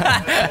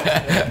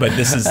 But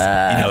this is, you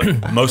know,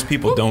 most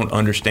people don't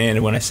understand.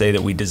 And when I say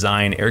that we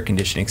design air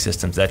conditioning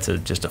systems, that's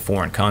just a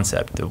foreign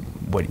concept.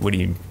 What do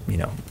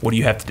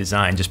you have to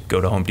design? Just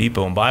go to Home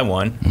Depot and buy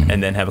one,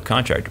 and then have a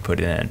contractor put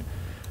it in.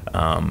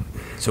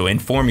 So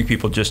informing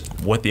people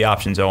just what the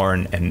options are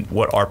and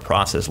what our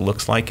process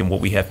looks like, and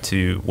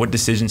what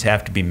decisions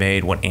have to be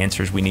made, what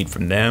answers we need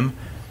from them,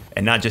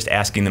 and not just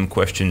asking them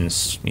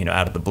questions, you know,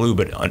 out of the blue,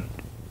 but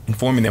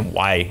informing them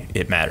why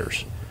it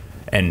matters.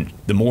 And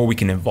the more we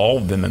can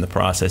involve them in the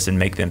process and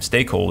make them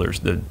stakeholders,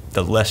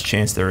 the less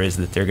chance there is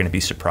that they're going to be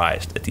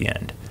surprised at the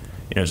end.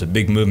 You know, there's a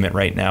big movement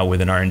right now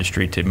within our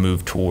industry to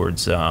move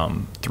towards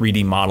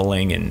 3D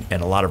modeling and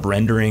a lot of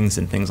renderings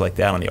and things like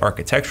that on the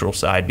architectural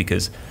side,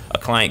 because a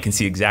client can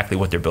see exactly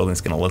what their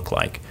building's going to look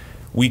like.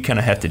 We kind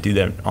of have to do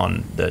that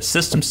on the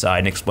system side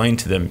and explain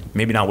to them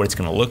maybe not what it's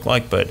going to look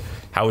like, but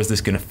how is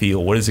this going to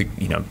feel? What is it?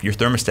 You know, your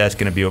thermostat's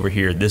going to be over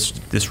here.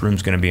 This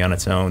room's going to be on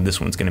its own. This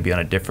one's going to be on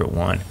a different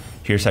one.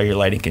 Here's how your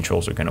lighting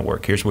controls are going to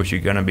work. Here's what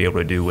you're going to be able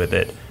to do with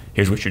it.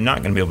 Here's what you're not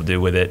going to be able to do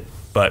with it,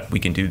 but we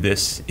can do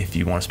this if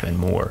you want to spend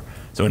more.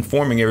 So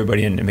informing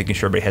everybody and making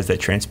sure everybody has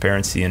that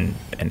transparency and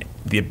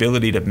the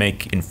ability to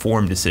make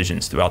informed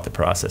decisions throughout the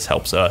process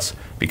helps us,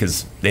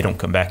 because they don't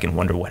come back and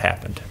wonder what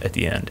happened at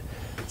the end.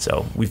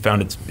 So we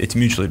found it's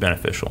mutually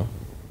beneficial.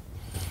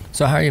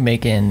 So how are you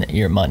making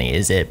your money?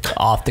 Is it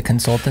off the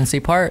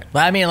consultancy part?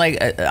 I mean,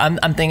 like,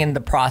 I'm thinking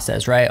the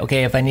process, right?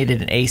 Okay, if I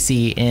needed an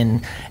AC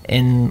in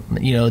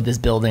you know, this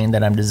building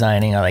that I'm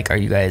designing, are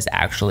you guys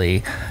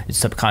actually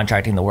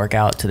subcontracting the work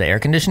out to the air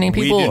conditioning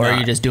people, or are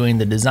you just doing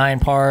the design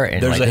part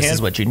and this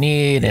is what you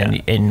need,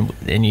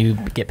 and you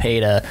get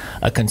paid a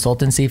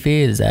consultancy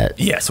fee? Is that?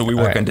 Yeah, so we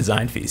work on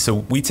design fees. So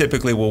we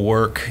typically will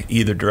work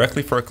either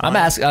directly for a client.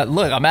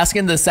 I'm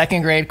asking the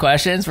second grade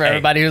questions for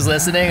everybody who's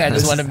listening. I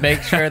just want to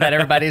make sure that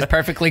everybody's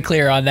perfectly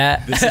clear on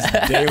that. This is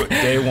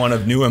day one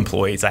of new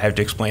employees. I have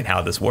to explain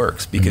how this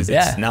works, because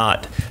it's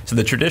not. So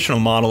the traditional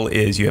model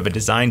is you have a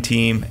design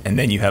team and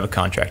then you have a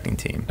contracting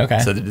team. Okay.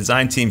 So the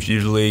design team's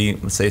usually,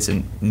 let's say it's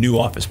a new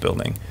office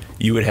building.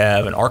 You would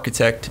have an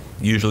architect,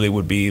 usually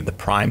would be the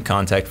prime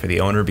contact for the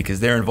owner, because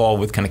they're involved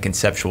with kind of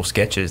conceptual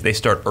sketches. They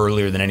start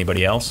earlier than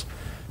anybody else.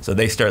 So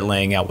they start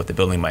laying out what the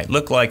building might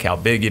look like, how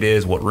big it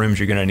is, what rooms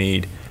you're going to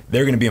need.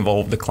 They're going to be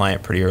involved with the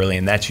client pretty early,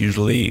 and that's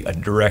usually a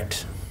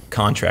direct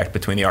contract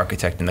between the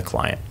architect and the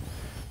client.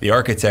 The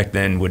architect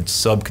then would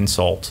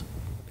sub-consult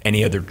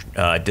any other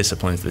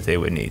disciplines that they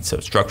would need.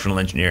 So structural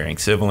engineering,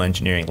 civil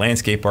engineering,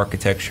 landscape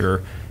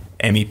architecture,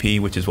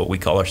 MEP, which is what we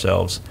call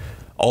ourselves.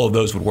 All of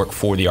those would work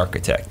for the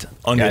architect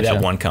under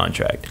that one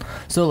contract.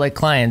 So like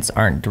clients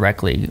aren't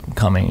directly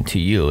coming to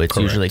you. It's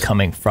usually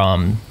coming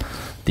from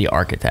the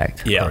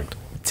architect. Yeah. Correct.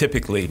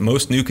 Typically,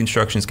 most new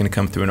construction is going to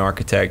come through an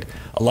architect.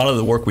 A lot of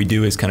the work we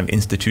do is kind of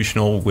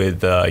institutional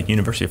with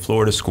University of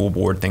Florida School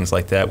Board, things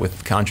like that,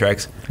 with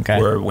contracts,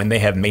 where when they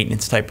have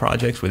maintenance type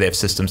projects where they have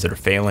systems that are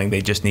failing,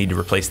 they just need to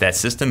replace that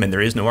system and there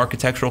is no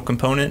architectural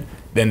component,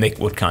 then they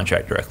would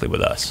contract directly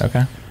with us.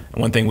 Okay.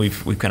 And one thing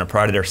we've kind of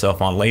prided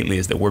ourselves on lately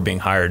is that we're being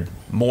hired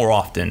more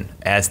often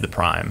as the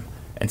prime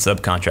and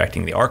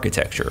subcontracting the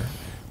architecture,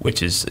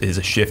 which is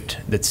a shift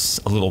that's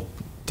a little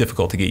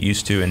difficult to get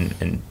used to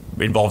and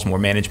involves more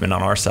management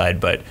on our side,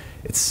 but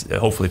it's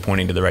hopefully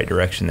pointing to the right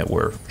direction, that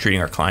we're treating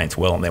our clients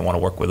well and they want to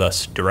work with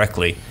us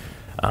directly.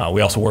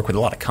 We also work with a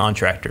lot of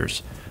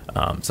contractors.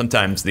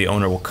 Sometimes the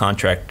owner will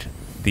contract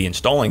the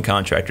installing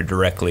contractor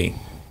directly,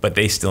 but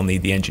they still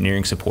need the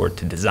engineering support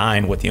to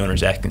design what the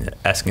owner's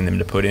asking them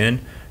to put in.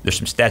 There's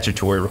some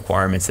statutory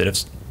requirements that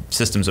if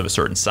systems of a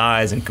certain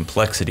size and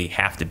complexity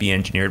have to be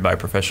engineered by a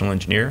professional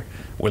engineer.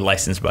 We're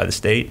licensed by the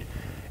state.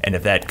 And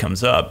if that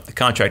comes up, the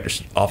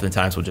contractors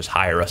oftentimes will just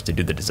hire us to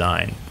do the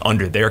design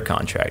under their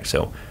contract.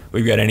 So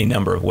we've got any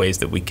number of ways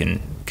that we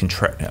can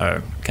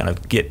kind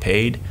of get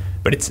paid,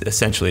 but it's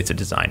essentially it's a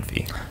design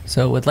fee.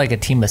 So with like a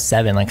team of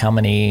 7, like how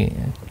many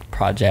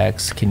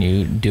projects can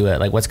you do it?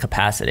 Like what's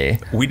capacity?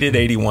 We did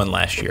 81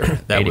 last year.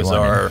 That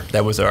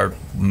was our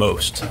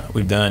most.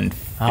 We've done.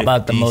 How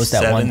about the most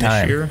at one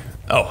time? This year?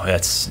 Oh,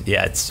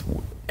 it's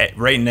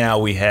right now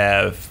we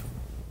have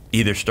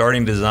either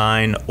starting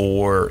design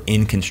or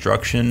in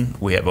construction.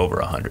 We have over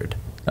 100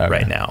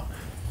 right now.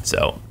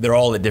 So they're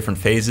all at different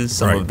phases.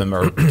 Some of them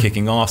are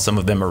kicking off, some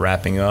of them are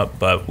wrapping up,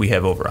 but we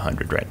have over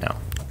 100 right now.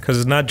 Because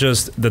it's not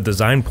just the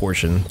design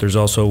portion. There's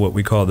also what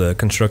we call the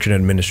construction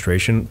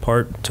administration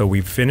part. So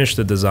we finished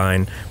the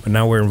design, but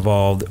now we're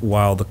involved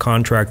while the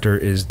contractor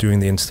is doing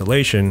the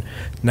installation.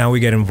 Now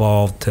we get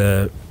involved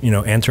to,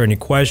 answer any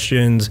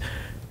questions.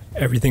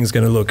 Everything's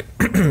going to look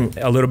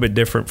a little bit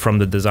different from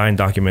the design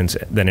documents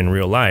than in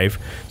real life.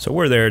 So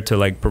we're there to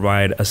like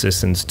provide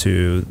assistance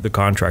to the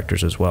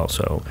contractors as well.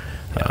 So,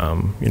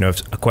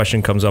 if a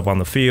question comes up on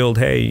the field,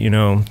 hey,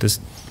 this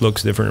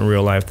looks different in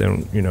real life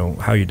than,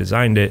 how you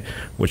designed it.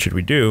 What should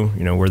we do?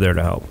 We're there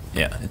to help.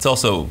 Yeah. It's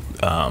also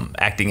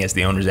acting as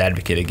the owner's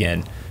advocate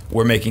again.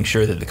 We're making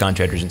sure that the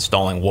contractor's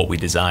installing what we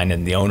designed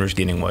and the owner's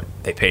getting what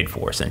they paid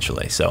for,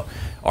 essentially. So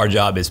our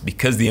job is,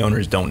 because the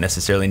owners don't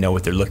necessarily know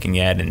what they're looking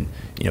at and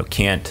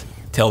can't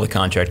tell the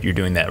contractor you're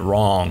doing that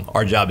wrong,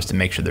 our job is to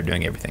make sure they're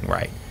doing everything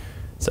right.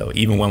 So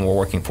even when we're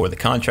working for the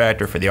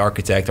contractor, for the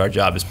architect, our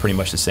job is pretty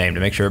much the same, to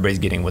make sure everybody's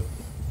getting what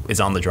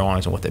is on the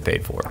drawings and what they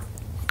paid for.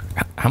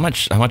 How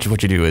much of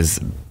what you do is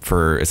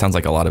it sounds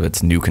like a lot of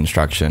it's new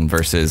construction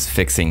versus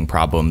fixing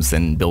problems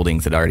in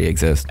buildings that already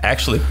exist?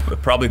 Actually,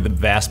 probably the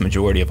vast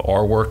majority of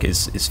our work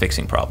is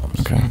fixing problems.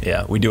 Okay.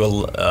 Yeah,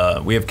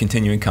 we have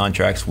continuing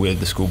contracts with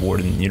the school board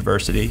and the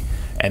university,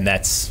 and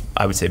that's,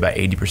 I would say, about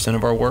 80%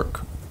 of our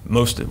work.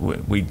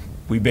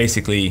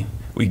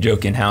 We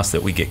joke in-house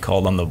that we get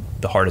called on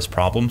the hardest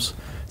problems.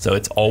 So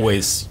it's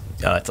always,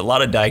 it's a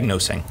lot of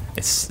diagnosing.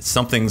 It's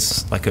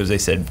something's, like Jose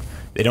said,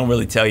 they don't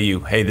really tell you,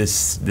 hey,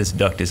 this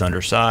duct is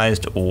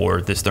undersized or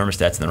this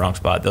thermostat's in the wrong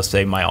spot. They'll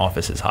say, my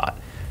office is hot.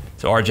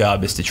 So our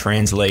job is to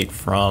translate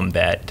from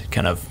that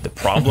kind of the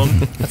problem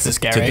That's the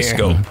to the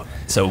scope.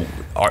 So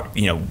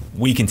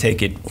we can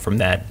take it from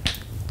that.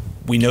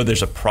 We know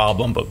there's a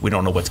problem, but we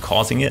don't know what's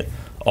causing it,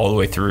 all the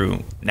way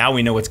through. Now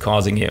we know what's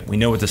causing it. We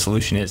know what the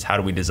solution is. How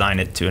do we design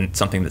it to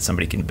something that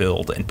somebody can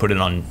build and put it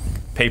on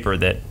paper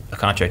that a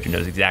contractor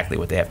knows exactly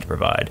what they have to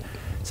provide?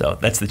 So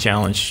that's the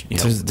challenge.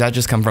 So does that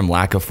just come from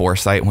lack of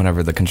foresight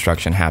whenever the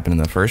construction happened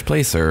in the first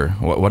place, or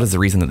what is the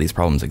reason that these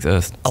problems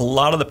exist? A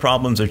lot of the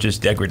problems are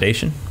just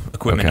degradation.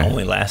 Equipment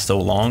only lasts so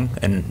long,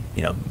 and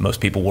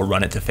most people will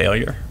run it to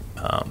failure.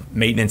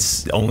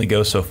 Maintenance only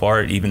goes so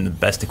far. Even the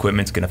best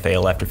equipment's going to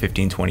fail after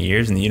 15, 20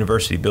 years, and the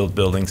university builds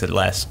buildings that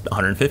last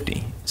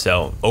 150.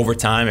 So over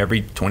time,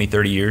 every 20,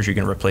 30 years, you're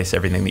going to replace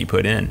everything that you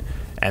put in,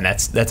 and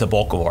that's a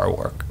bulk of our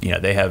work.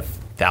 They have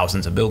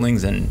thousands of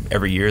buildings, and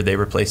every year they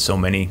replace so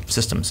many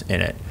systems in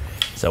it.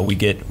 So we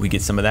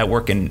get some of that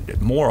work, and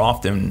more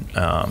often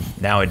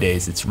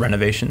nowadays it's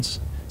renovations.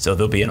 So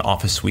there'll be an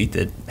office suite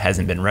that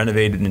hasn't been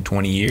renovated in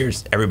 20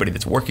 years. Everybody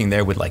that's working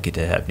there would like it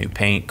to have new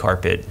paint,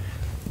 carpet,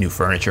 new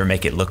furniture,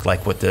 make it look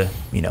like what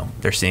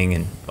they're seeing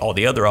in all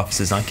the other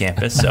offices on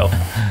campus. So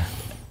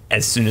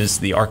as soon as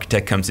the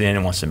architect comes in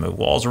and wants to move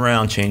walls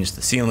around, change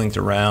the ceilings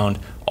around,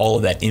 all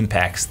of that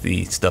impacts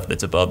the stuff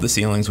that's above the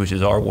ceilings, which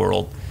is our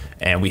world.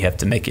 And we have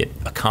to make it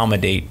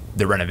accommodate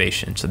the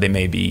renovation. So they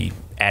may be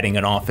adding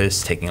an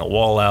office, taking a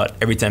wall out.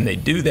 Every time they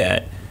do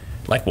that,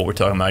 like what we're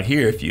talking about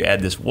here, if you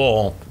add this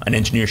wall, an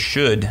engineer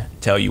should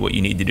tell you what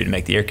you need to do to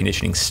make the air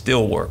conditioning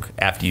still work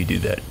after you do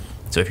that.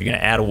 So if you're going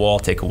to add a wall,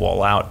 take a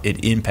wall out,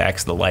 it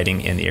impacts the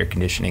lighting and the air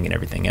conditioning and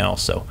everything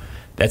else. So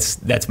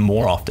that's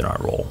more often our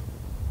role,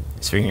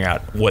 is figuring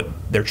out what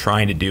they're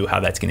trying to do,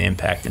 how that's going to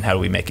impact, and how do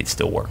we make it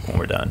still work when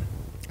we're done.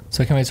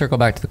 So can we circle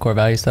back to the core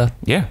value stuff?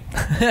 Yeah.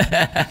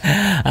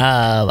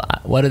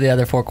 What are the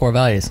other 4 core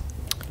values?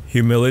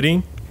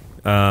 Humility,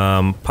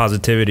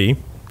 positivity,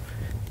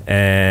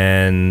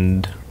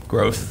 and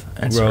growth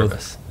and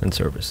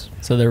service.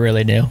 So they're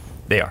really new.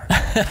 They are.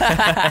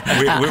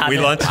 we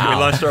launched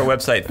our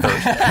website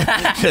first.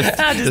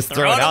 just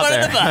throw it out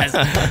there.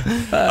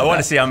 I want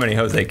to see how many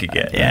Jose could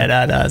get.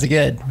 Yeah, no, it's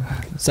good.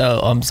 So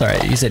I'm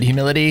sorry, you said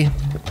humility,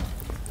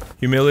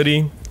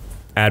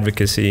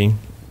 advocacy,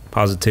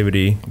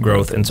 positivity,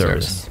 growth, and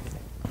service.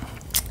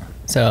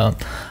 So,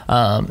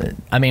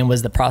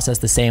 was the process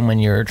the same when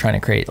you were trying to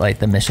create like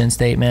the mission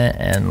statement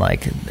and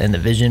the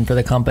vision for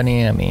the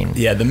company?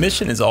 Yeah, the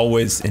mission has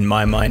always, in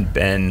my mind,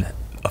 been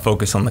a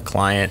focus on the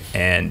client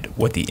and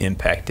what the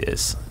impact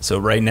is. So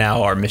right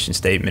now, our mission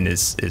statement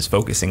is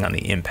focusing on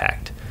the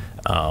impact.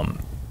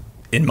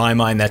 In my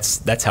mind,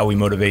 that's how we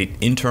motivate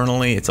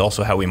internally. It's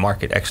also how we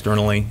market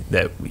externally.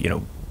 That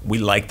we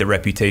like the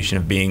reputation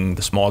of being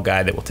the small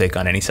guy that will take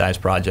on any size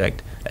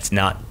project. That's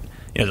not,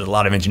 there's a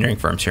lot of engineering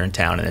firms here in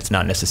town, and it's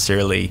not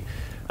necessarily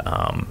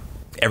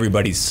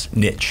everybody's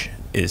niche.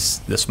 is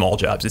the small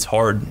jobs. It's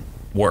hard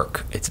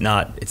work. It's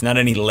not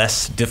any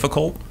less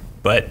difficult,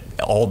 but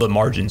all the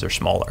margins are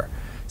smaller.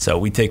 So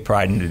we take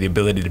pride into the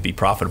ability to be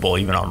profitable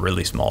even on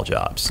really small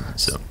jobs.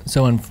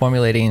 So in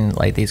formulating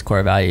like these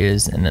core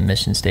values and the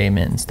mission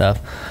statement and stuff,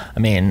 I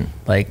mean,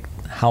 like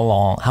how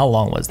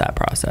long was that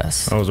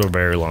process? That was a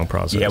very long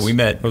process. Yeah, we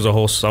met. It was a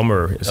whole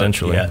summer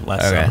essentially. Yeah,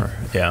 last summer.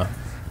 Yeah.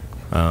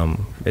 I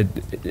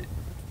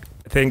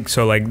think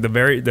so. Like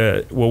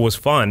what was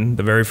fun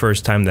the very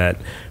first time that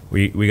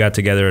we got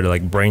together to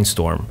like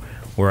brainstorm.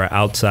 We're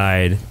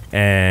outside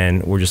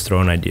and we're just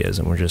throwing ideas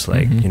and we're just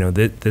like, you know,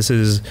 this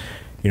is,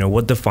 you know,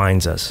 what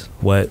defines us?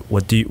 Why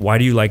do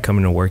you like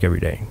coming to work every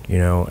day? You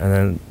know, and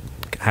then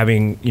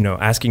having, you know,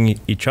 asking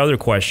each other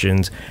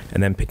questions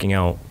and then picking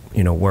out,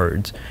 you know,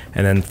 words.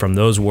 And then from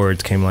those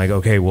words came like,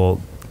 okay,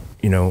 well,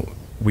 you know,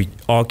 we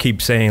all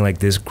keep saying like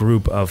this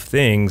group of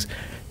things,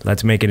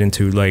 let's make it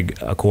into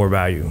like a core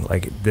value.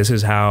 Like this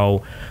is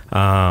how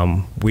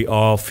we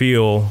all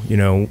feel, you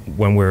know,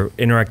 when we're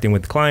interacting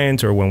with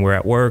clients or when we're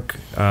at work,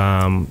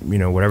 you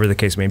know, whatever the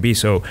case may be.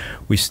 So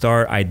we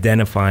start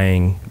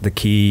identifying the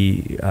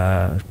key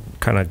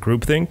kind of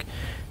groupthink,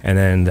 and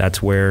then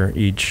that's where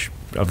each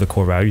of the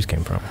core values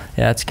came from.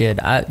 Yeah, that's good.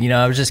 I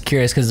was just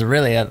curious because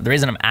really the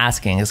reason I'm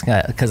asking is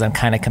because I'm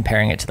kind of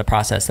comparing it to the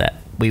process that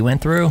we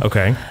went through.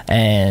 Okay.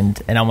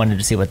 And I wanted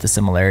to see what the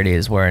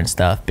similarities were and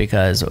stuff,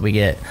 because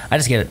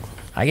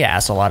I get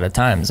asked a lot of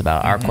times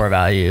about our core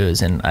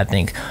values, and I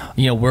think,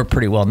 you know, we're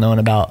pretty well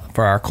known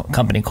for our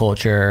company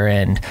culture,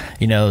 and,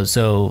 you know,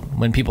 so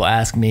when people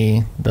ask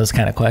me those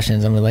kind of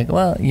questions, I'm like,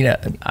 well, you know,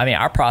 I mean,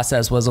 our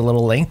process was a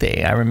little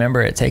lengthy. I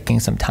remember it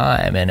taking some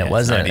time, and it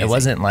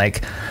wasn't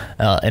like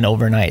an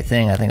overnight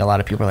thing. I think a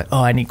lot of people are like,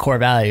 oh, I need core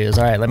values.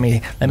 All right, let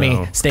me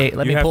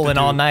pull an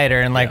all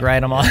nighter and like write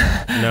them all.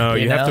 No,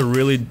 you have to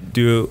really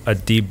do a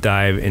deep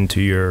dive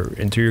into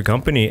your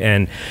company,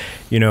 and,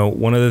 you know,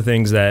 one of the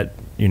things that,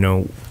 you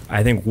know,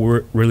 I think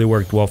really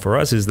worked well for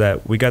us is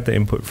that we got the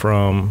input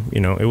from,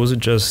 you know, it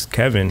wasn't just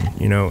Kevin,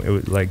 you know, it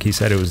was like he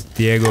said, it was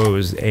Diego, it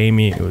was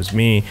Amy, it was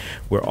me.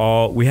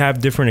 We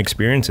have different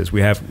experiences.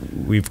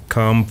 We've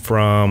come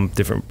from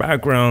different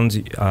backgrounds,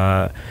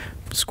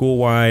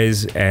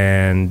 school-wise,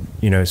 and,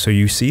 you know, so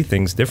you see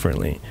things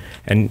differently.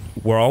 And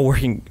we're all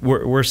working,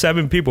 we're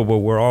 7 people, but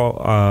we're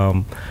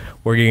all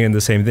working in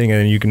the same thing,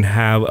 and you can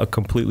have a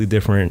completely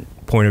different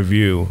point of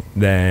view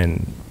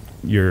than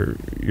your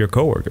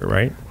coworker,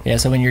 right? Yeah.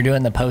 So when you're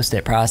doing the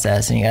post-it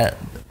process and you got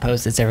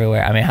post-its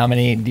everywhere, I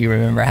mean, do you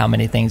remember how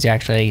many things you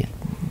actually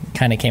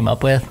kind of came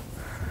up with?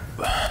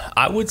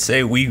 I would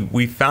say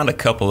we found a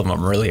couple of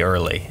them really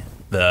early.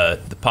 The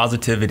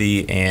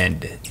positivity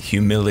and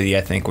humility,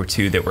 I think, were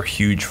two that were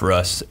huge for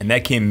us, and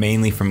that came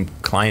mainly from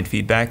client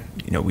feedback.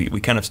 You know, we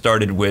kind of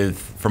started with,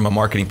 from a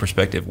marketing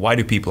perspective, why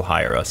do people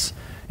hire us?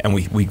 And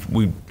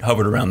we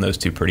hovered around those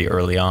two pretty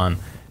early on.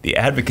 The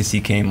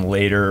advocacy came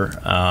later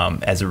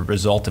as a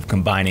result of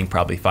combining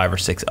probably 5 or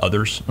 6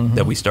 others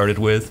that we started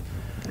with.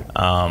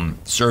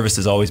 Service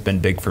has always been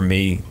big for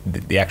me.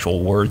 The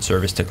actual word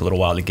service took a little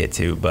while to get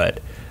to,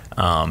 but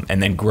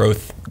and then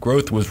growth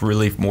was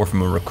really more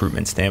from a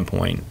recruitment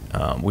standpoint.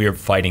 We are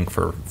fighting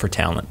for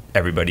talent.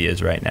 Everybody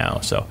is right now.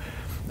 So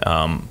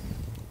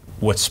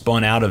what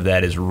spun out of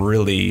that is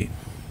really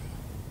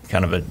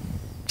kind of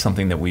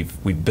something that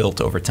we've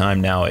built over time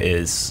now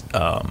is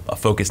a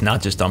focus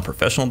not just on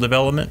professional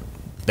development.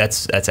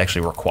 That's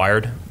actually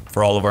required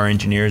for all of our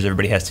engineers.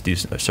 Everybody has to do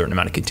a certain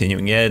amount of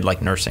continuing ed,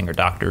 like nursing or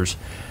doctors.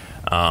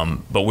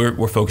 But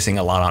we're focusing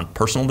a lot on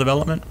personal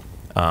development,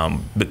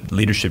 but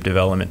leadership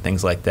development,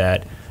 things like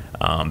that.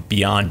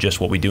 Beyond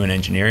just what we do in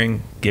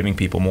engineering, giving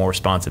people more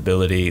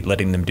responsibility,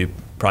 letting them do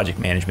project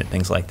management,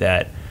 things like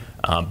that.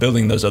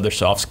 Building those other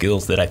soft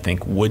skills that I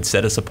think would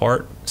set us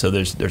apart. So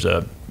there's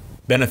a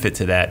benefit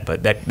to that,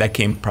 but that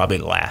came probably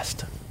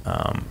last.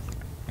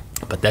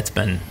 But it's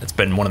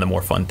been one of the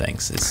more fun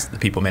things, is the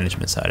people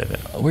management side of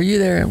it. Were you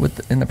there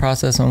in the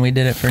process when we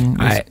did it for?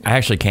 I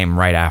actually came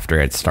right after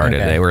it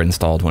started. Okay. They were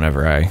installed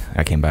whenever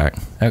I came back.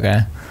 Okay.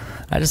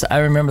 I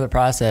remember the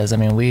process. I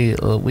mean,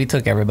 we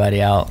took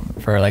everybody out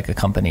for like a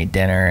company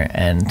dinner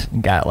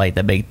and got like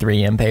the big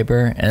 3M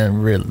paper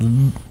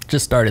and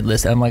just started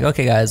listing. I'm like,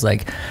 okay, guys,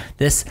 like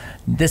this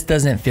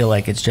doesn't feel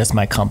like it's just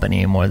my company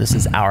anymore. This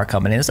is our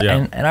company.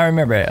 And I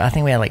remember, I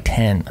think we had like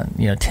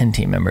 10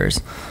 team members,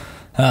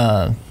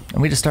 and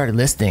we just started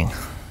listing.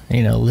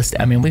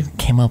 I mean, we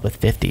came up with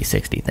 50,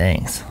 60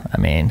 things. I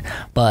mean,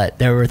 but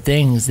there were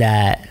things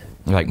that.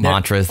 Like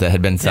mantras that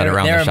had been said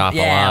around the shop a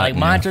lot. Yeah, like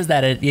mantras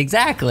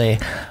exactly.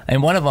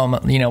 And one of them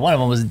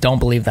was "Don't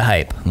believe the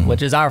hype,"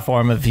 which is our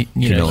form of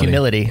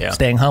humility,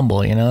 staying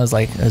humble. It's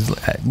like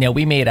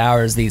we made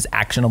ours these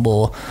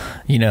actionable,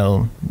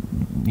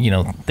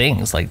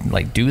 things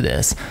like do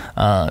this.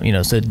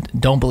 So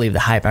don't believe the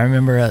hype. I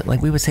remember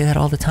we would say that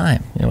all the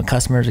time. When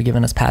customers are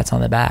giving us pats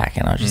on the back,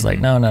 and I was just like,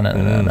 no.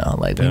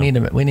 Like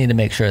we need to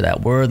make sure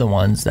that we're the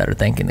ones that are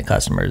thanking the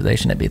customers. They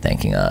shouldn't be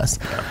thanking us.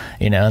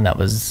 And that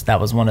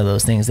was one of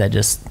those things that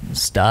just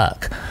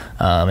stuck.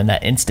 And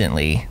that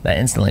instantly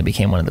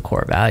became one of the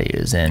core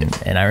values. And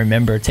I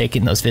remember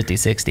taking those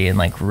 50-60 and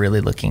like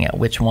really looking at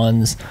which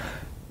ones,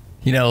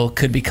 you know,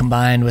 could be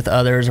combined with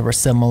others or were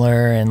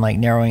similar, and like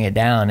narrowing it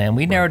down. And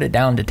we narrowed it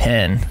down to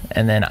 10,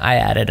 and then I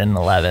added an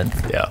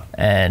 11th. Yeah.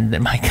 And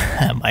then Mike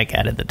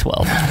added the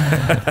 12.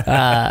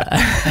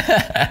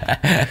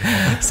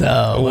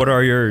 So What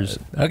are yours?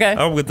 okay.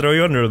 I'm gonna throw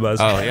you under the bus.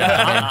 Oh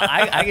yeah,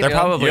 I can they're do 'em.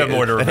 probably. You have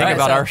more to The thing revise.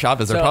 about So- our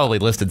shop is they're so- probably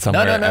listed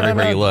somewhere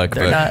everywhere you look.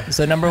 They're But not.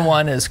 So number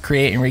one is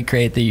create and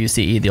recreate the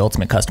UCE, the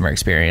ultimate customer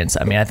experience.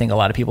 I mean, I think a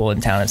lot of people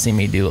in town have seen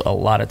me do a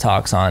lot of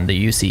talks on the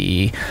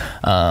UCE.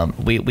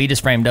 We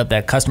just framed up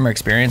that customer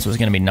experience was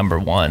going to be number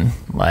one.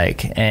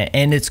 Like,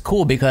 and it's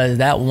cool because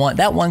that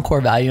one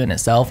core value in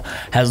itself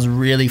has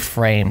really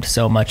framed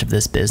so much of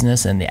this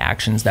business and the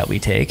actions that we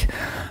take.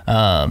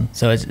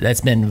 So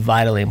that's been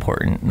vitally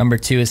important. Number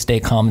two is stay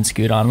calm and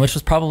scoot on, which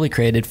was probably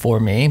created for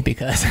me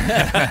because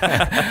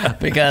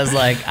because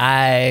like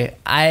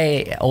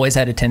I always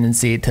had a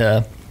tendency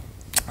to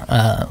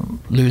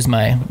lose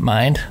my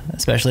mind,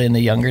 especially in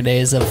the younger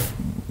days of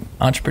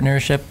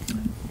entrepreneurship,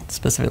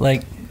 specifically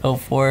like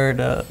 04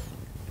 to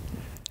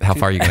how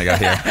far are you gonna go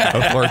here?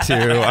 042.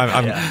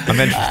 I'm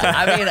interested.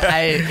 I mean,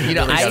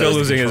 I Still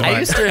losing his I mind.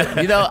 used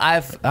to, you know,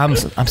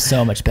 I'm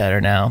so much better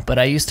now, but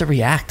I used to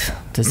react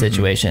to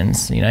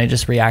situations. You know, I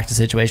just react to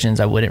situations.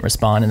 I wouldn't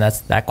respond, and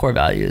that core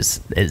value is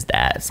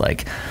that. It's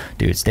like,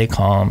 dude, stay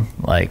calm.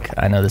 Like,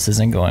 I know this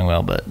isn't going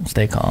well, but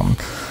stay calm.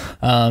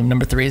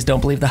 Number three is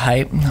don't believe the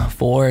hype.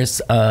 Four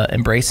is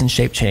embrace and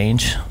shape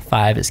change.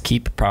 Five is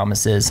keep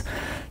promises.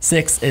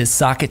 Six is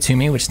sock it to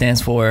me, which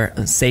stands for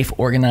safe,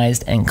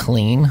 organized, and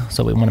clean.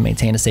 So we want to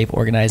maintain a safe,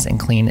 organized, and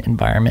clean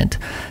environment.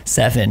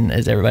 Seven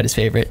is everybody's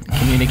favorite.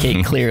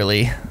 Communicate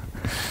clearly.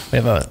 We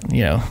have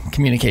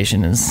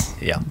communication is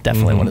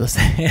definitely one of those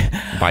things.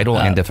 Vital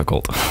and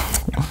difficult.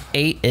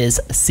 8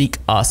 is seek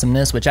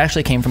awesomeness, which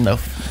actually came from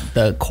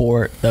the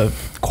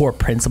core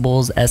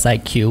principles,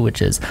 SIQ,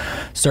 which is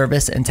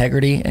service,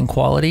 integrity, and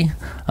quality.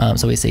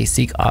 So we say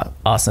seek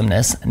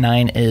awesomeness.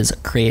 9 is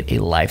create a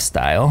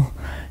lifestyle.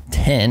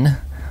 10,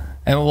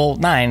 and well,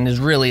 9 is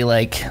really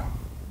like,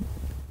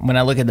 when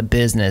I look at the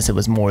business, it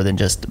was more than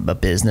just a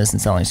business and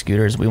selling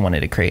scooters. We wanted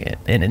to create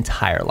an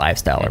entire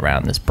lifestyle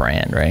around this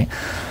brand, right?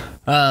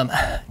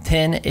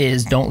 10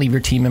 is don't leave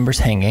your team members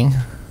hanging.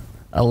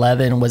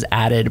 11 was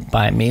added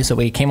by me. So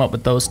we came up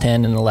with those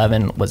 10, and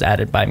 11 was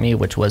added by me,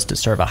 which was to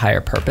serve a higher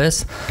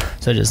purpose.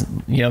 So just,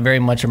 very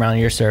much around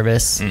your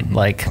service,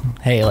 like,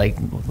 hey, like,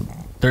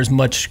 there's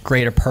much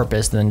greater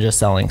purpose than just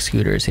selling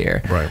scooters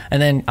here. Right.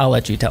 And then I'll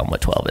let you tell them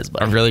what 12 is.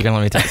 But I'm really gonna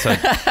let me tell you.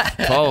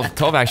 So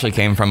 12 actually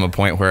came from a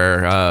point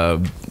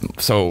where,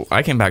 so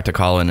I came back to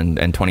Colin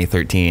in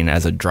 2013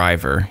 as a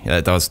driver.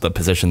 That was the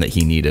position that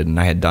he needed, and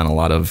I had done a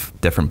lot of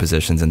different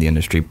positions in the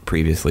industry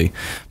previously,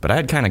 but I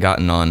had kind of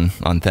gotten on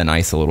thin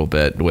ice a little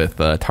bit with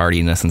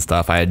tardiness and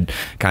stuff. I had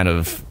kind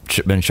of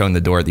been shown the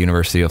door at the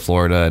University of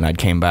Florida, and I'd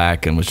came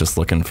back and was just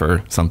looking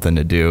for something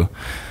to do.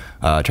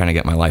 Trying to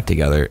get my life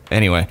together.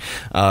 Anyway,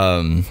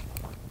 I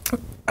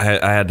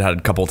had a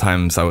couple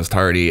times I was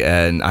tardy,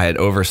 and I had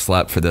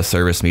overslept for the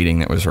service meeting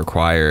that was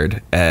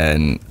required,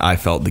 and I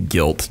felt the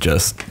guilt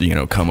just,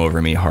 come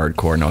over me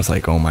hardcore, and I was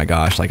like, oh my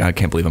gosh, like, I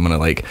can't believe I'm gonna,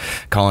 like,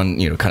 Colin,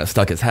 kind of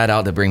stuck his head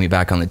out to bring me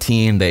back on the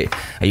team. I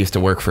used to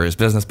work for his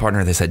business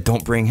partner. They said,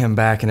 don't bring him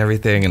back and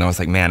everything, and I was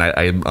like, man,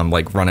 I'm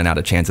like running out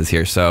of chances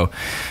here. So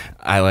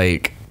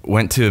I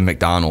went to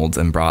McDonald's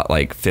and brought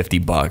like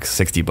 $50,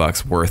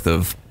 $60 worth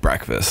of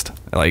breakfast,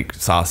 like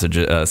sausage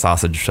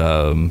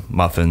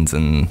muffins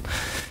and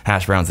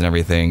hash browns and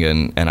everything,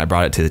 and I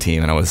brought it to the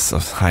team, and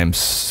I'm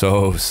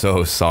so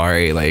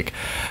sorry, like,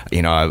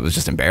 I was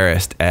just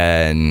embarrassed,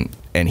 and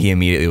he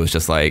immediately was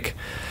just like,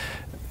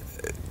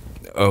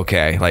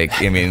 okay, like,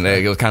 I mean,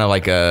 it was kind of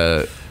like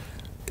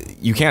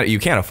you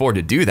can't afford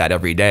to do that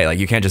every day. Like,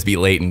 you can't just be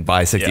late and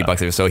buy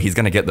 $60. So he's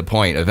gonna get the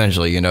point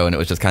eventually, and it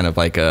was just kind of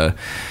like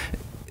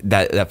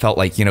that felt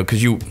like,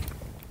 because you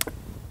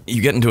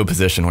get into a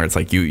position where it's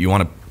like you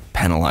want to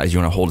penalize, you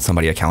want to hold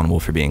somebody accountable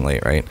for being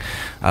late, right?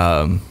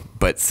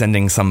 But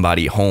sending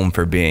somebody home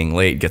for being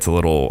late gets a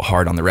little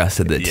hard on the rest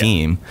of the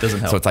team. Doesn't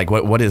help. So it's like,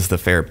 what is the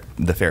fair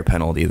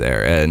penalty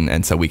there?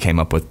 And so we came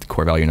up with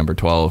core value number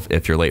 12.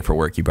 If you're late for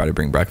work, you better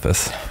bring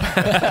breakfast.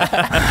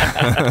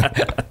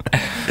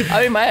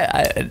 I mean,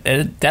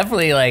 it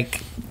definitely,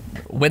 like,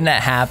 when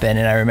that happened,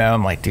 and I remember,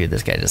 I'm like, dude,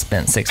 this guy just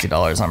spent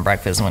 $60 on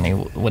breakfast when he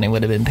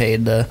would have been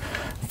paid the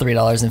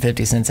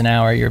 $3.50 an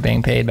hour you were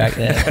being paid back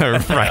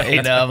then.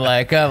 Right. I'm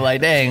like,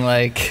 dang,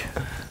 like,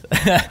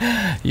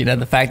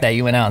 the fact that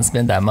you went out and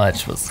spent that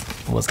much was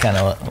kind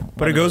of.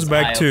 But it goes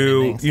back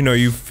to,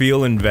 you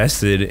feel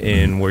invested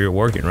in where you're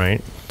working,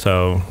 right?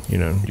 So,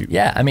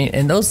 Yeah, I mean,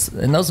 and those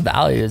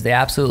values, they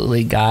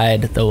absolutely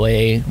guide the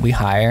way we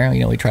hire.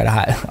 We try to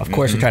hire, of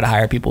course, we try to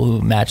hire people who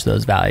match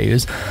those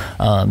values.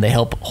 They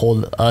help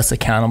hold us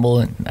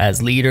accountable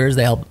as leaders.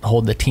 They help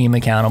hold the team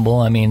accountable.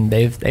 I mean,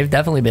 they've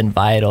definitely been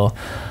vital.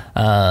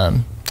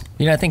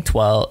 You know, I think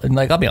 12,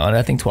 like, I'll be honest,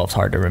 I think 12's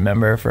hard to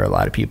remember for a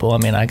lot of people. I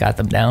mean, I got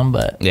them down,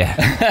 but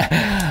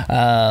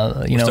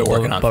Yeah. you know, still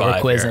working on but we're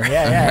 5 quizzing. here.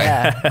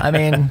 Yeah. I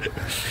mean,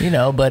 you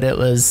know, but it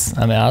was,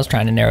 I mean, I was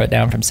trying to narrow it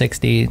down from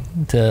 60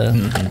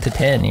 to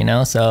 10, you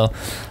know, so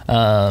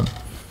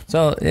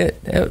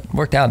it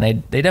worked out,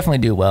 and they definitely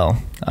do well.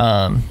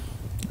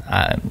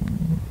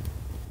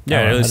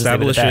 Yeah, it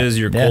establishes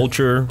your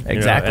culture.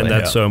 Exactly. And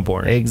that's so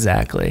important.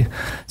 Exactly.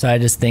 So I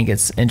just think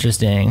it's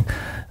interesting.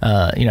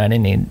 You know, I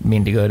didn't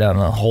mean to go down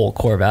the whole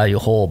core value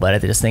hole, but I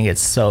just think it's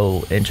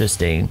so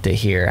interesting to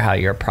hear how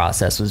your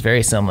process was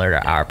very similar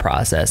to our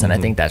process. And I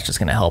think that's just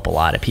going to help a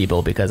lot of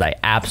people, because I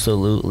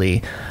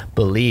absolutely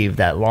believe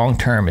that long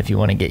term, if you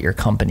want to get your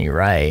company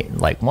right,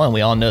 like, one,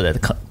 we all know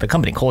that the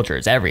company culture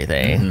is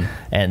everything.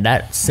 And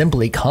that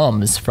simply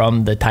comes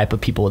from the type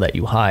of people that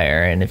you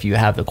hire. And if you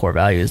have the core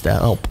values to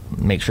help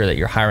make sure that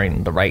you're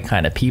hiring the right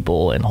kind of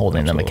people and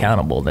holding them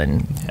accountable,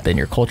 then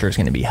your culture is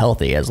going to be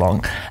healthy as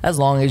long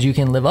as you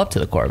can live up to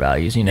the core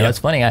values. You know, it's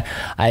funny.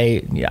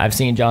 I've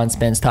seen John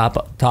Spence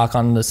talk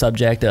on the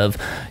subject of,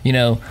 you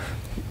know,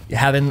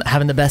 having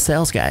the best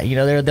sales guy. You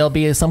know, there'll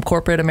be some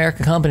corporate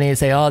American company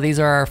say, oh, these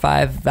are our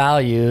 5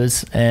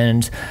 values,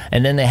 and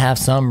then they have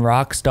some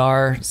rock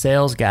star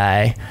sales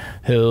guy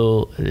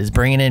who is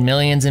bringing in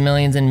millions and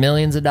millions and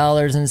millions of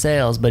dollars in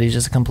sales, but he's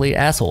just a complete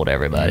asshole to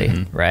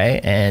everybody,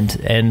 right?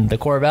 And the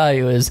core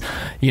value is,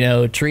 you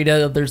know, treat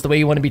others the way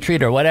you want to be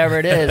treated, or whatever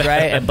it is,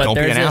 right? But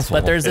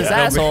there's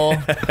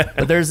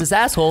this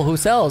asshole who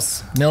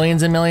sells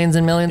millions and millions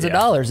and millions of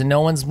dollars, and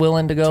no one's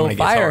willing to go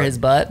fire his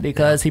butt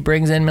because he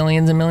brings in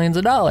millions and millions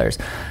of dollars,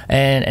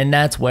 and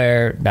that's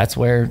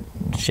where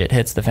shit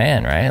hits the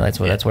fan, right?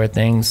 That's where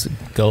things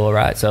go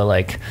awry. So,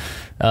 like,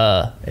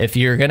 if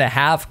you're gonna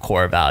have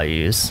core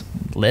values,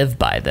 live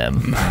by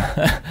them.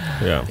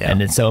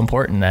 And it's so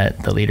important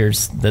that the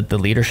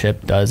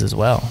leadership does as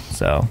well.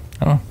 So,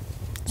 I don't know,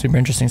 super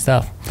interesting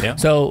stuff.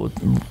 So,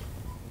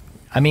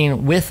 I mean,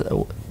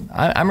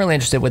 I'm really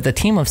interested with the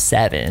team of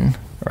 7,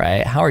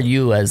 right? How are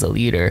you as a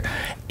leader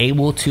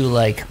able to,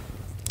 like,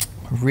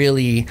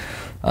 really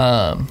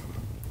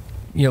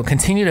you know,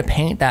 continue to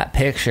paint that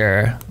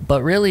picture,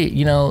 but really,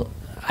 you know,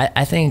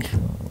 I think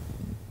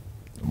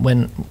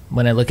when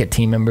I look at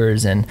team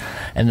members and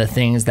the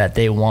things that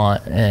they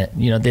want,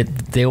 you know,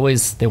 they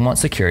want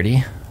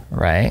security,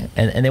 right?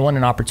 And they want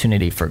an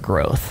opportunity for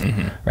growth,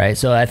 right?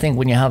 So I think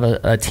when you have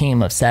a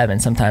team of 7,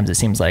 sometimes it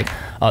seems like,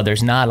 oh,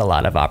 there's not a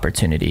lot of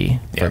opportunity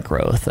for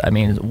growth. I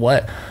mean,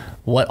 what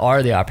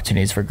are the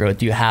opportunities for growth?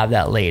 Do you have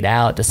that laid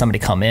out? Does somebody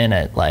come in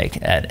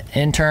at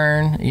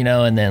intern, you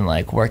know, and then,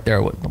 like, work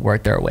their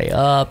way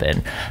up?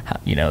 And,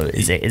 you know,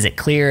 is it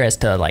clear as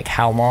to, like,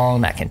 how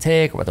long that can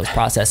take, or what those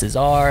processes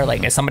are?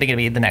 Like, is somebody going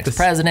to be the next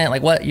president?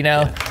 Like, what, you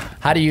know,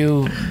 how do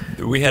you?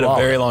 We had a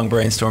very long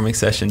brainstorming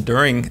session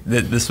during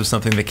this was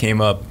something that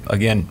came up,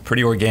 again,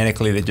 pretty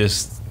organically, that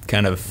just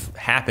kind of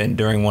happened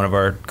during one of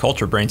our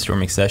culture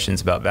brainstorming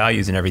sessions about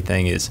values and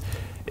everything. Is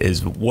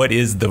what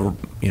is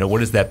what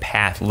does that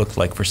path look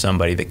like for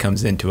somebody that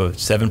comes into a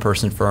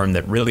 7-person firm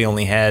that really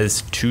only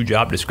has 2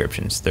 job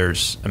descriptions?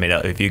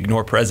 If you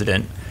ignore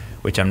president,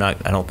 which I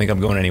don't think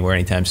I'm going anywhere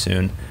anytime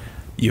soon,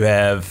 you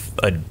have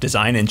a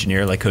design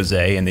engineer like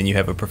Jose, and then you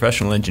have a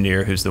professional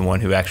engineer who's the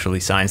one who actually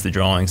signs the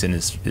drawings and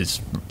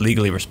is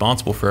legally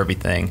responsible for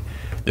everything.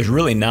 There's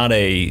really not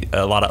a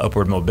lot of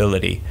upward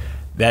mobility.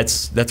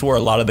 That's where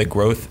a lot of the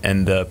growth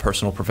and the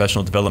personal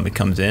professional development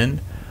comes in.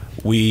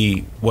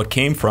 What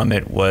came from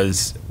it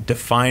was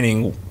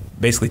defining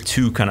basically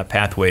 2 kind of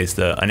pathways,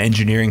 an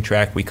engineering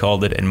track, we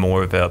called it, and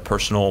more of a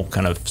personal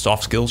kind of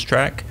soft skills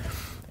track,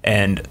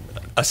 and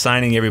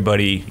assigning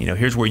everybody, you know,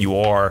 here's where you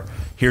are,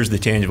 here's the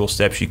tangible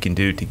steps you can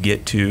do to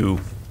get to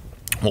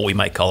what we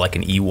might call like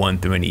an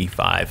E1 through an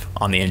E5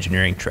 on the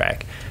engineering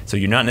track. So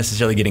you're not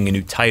necessarily getting a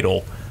new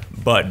title,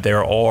 but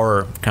there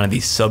are kind of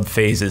these sub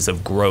phases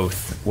of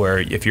growth where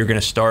if you're going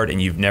to start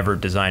and you've never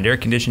designed air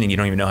conditioning, you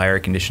don't even know how air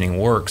conditioning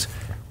works,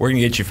 we're going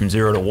to get you from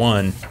 0 to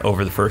 1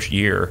 over the first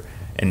year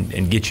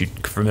and get you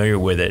familiar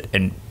with it.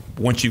 And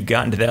once you've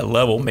gotten to that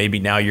level, maybe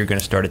now you're going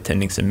to start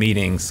attending some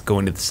meetings,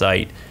 going to the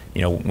site.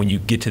 You know, when you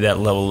get to that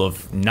level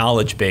of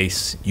knowledge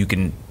base, you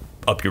can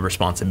up your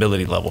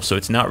responsibility level. So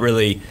it's not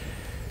really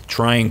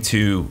trying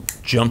to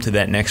jump to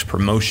that next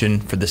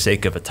promotion for the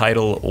sake of a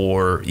title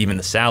or even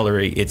the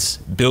salary. It's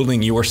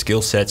building your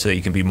skill set so that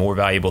you can be more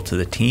valuable to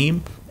the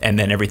team, and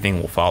then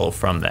everything will follow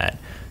from that.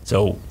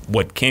 So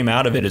what came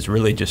out of it is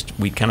really just,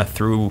 we kind of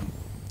threw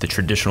the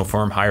traditional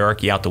firm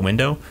hierarchy out the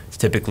window. It's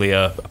typically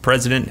a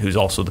president who's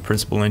also the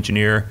principal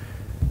engineer,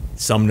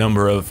 some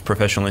number of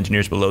professional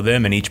engineers below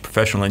them, and each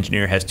professional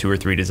engineer has 2 or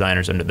 3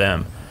 designers under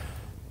them.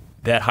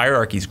 That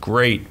hierarchy is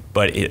great,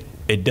 but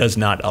it does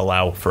not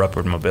allow for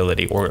upward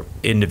mobility or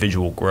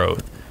individual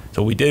growth.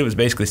 So what we did was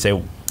basically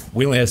say,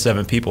 we only have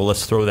 7 people,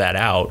 let's throw that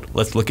out.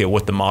 Let's look at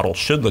what the model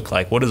should look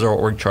like. What does our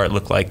org chart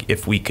look like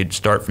if we could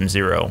start from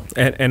 0?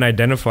 And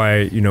identify,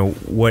 you know,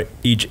 what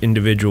each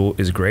individual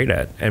is great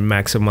at, and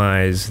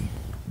maximize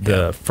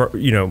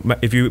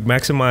if you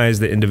maximize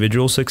the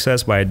individual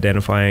success by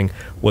identifying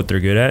what they're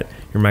good at,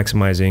 you're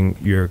maximizing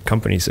your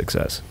company's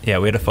success. Yeah,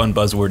 we had a fun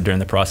buzzword during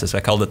the process. I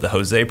called it the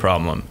Jose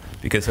problem,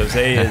 because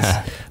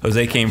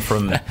Jose came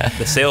from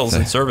the sales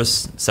and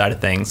service side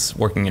of things,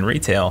 working in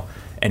retail,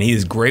 and he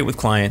is great with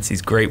clients.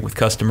 He's great with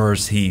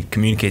customers. He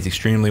communicates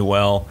extremely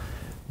well,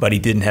 but he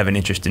didn't have an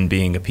interest in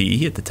being a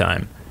PE at the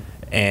time,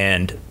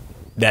 and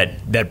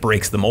that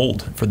breaks the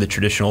mold for the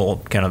traditional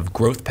kind of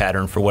growth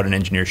pattern for what an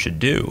engineer should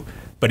do.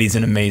 But he's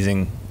an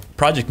amazing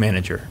project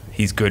manager.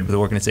 He's good with the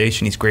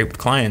organization. He's great with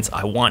clients.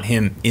 I want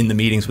him in the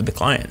meetings with the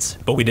clients.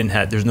 But we didn't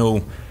have. There's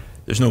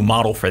no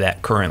model for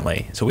that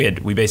currently. So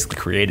we basically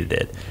created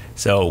it.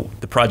 So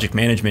the project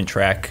management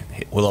track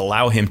will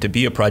allow him to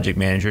be a project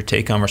manager,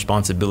 take on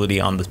responsibility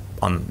on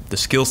the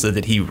skill set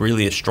that he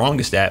really is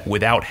strongest at,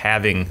 without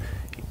having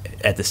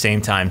at the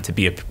same time to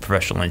be a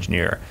professional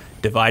engineer.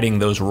 Dividing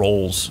those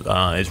roles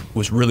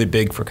was really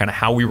big for kind of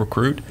how we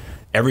recruit.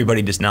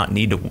 Everybody does not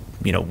need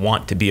to,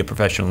 want to be a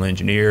professional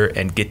engineer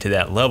and get to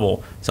that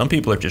level. Some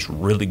people are just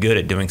really good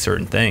at doing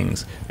certain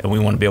things, and we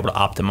want to be able to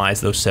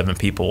optimize those 7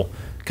 people,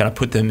 kind of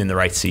put them in the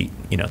right seat,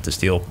 to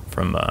steal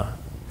from,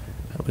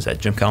 was that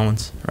Jim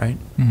Collins, right?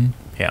 Mm-hmm.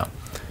 Yeah.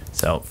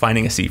 So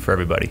finding a seat for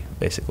everybody,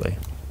 basically.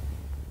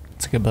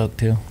 It's a good book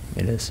too.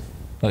 It is.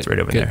 Oh, It's right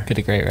over good, there. Good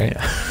to great, right?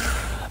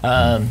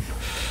 Yeah.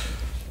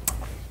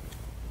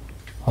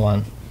 Hold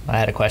on, I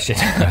had a question.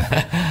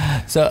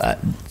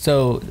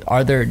 So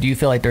do you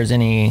feel like there's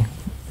any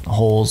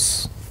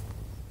holes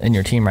in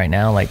your team right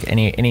now? Like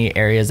any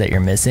areas that you're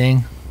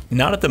missing?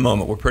 Not at the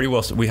moment. We're pretty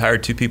well. We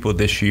hired 2 people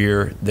this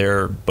year.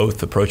 They're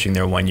both approaching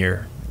their 1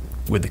 year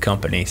with the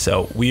company.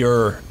 So we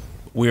are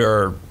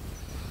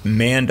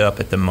manned up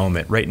at the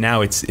moment. Right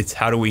now, it's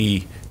how do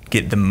we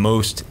get the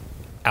most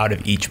out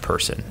of each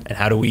person, and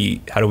how do we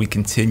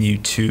continue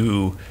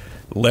to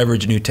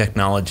leverage new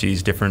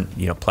technologies, different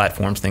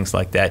platforms, things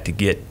like that, to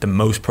get the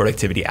most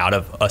productivity out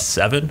of us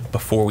 7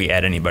 before we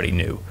add anybody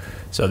new.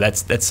 So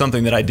that's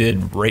something that I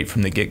did right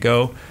from the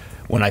get-go.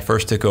 When I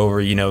first took over,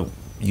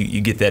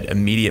 you get that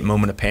immediate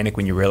moment of panic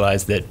when you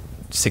realize that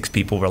 6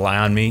 people rely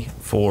on me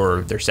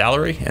for their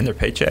salary and their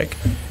paycheck.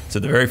 So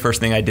the very first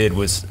thing I did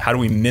was, how do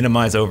we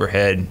minimize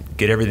overhead,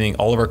 get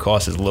all of our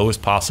costs as low as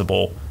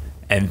possible,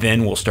 and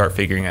then we'll start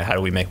figuring out how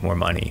do we make more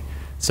money.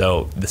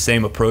 So the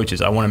same approach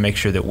is, I want to make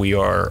sure that we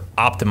are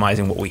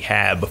optimizing what we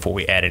have before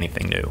we add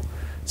anything new.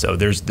 So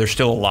there's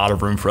still a lot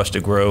of room for us to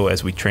grow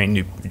as we train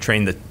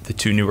the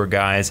 2 newer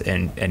guys,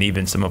 and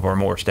even some of our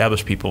more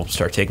established people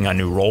start taking on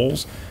new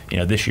roles.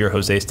 This year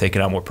Jose's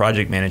taken on more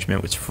project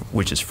management,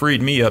 which has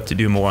freed me up to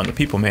do more on the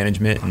people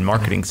management and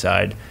marketing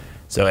side.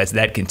 So as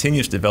that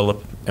continues to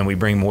develop, and we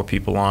bring more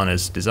people on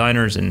as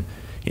designers, and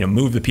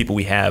move the people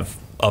we have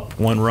up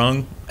 1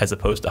 rung, as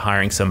opposed to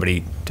hiring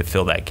somebody to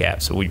fill that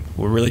gap. So we're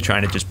really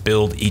trying to just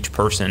build each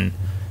person,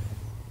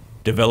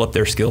 develop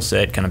their skill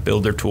set, kind of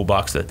build their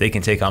toolbox so that they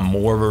can take on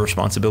more of a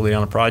responsibility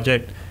on a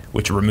project,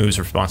 which removes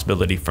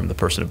responsibility from the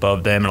person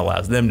above them and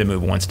allows them to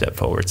move 1 step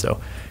forward. So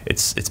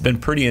it's been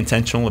pretty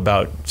intentional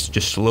about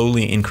just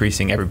slowly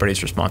increasing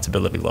everybody's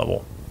responsibility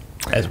level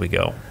as we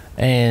go.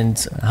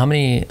 And how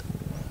many,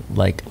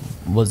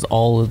 was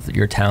all of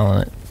your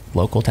talent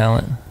local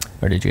talent,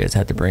 or did you guys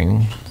have to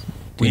bring?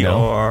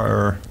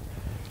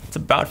 It's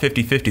about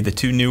 50-50. The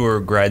 2 newer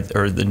grads,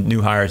 or the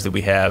new hires that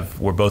we have,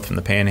 were both from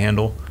the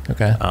Panhandle.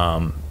 Okay.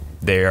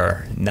 They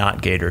are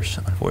not Gators,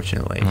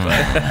 unfortunately,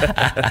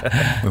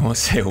 but we won't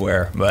say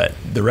where. But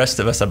the rest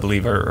of us, I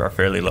believe, are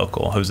fairly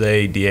local.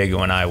 Jose,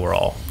 Diego, and I were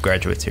all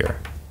graduates here.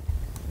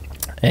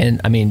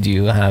 And do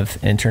you have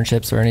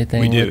internships or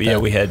anything? We do, yeah.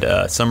 We had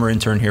a summer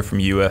intern here from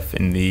UF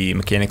in the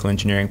mechanical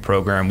engineering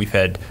program. We've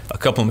had a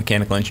couple of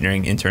mechanical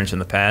engineering interns in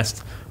the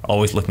past,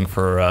 always looking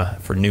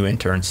for new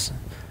interns.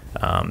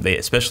 They,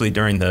 especially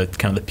during the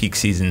kind of the peak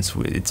seasons,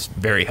 it's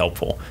very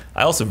helpful.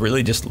 I also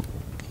really just,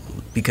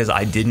 because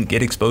I didn't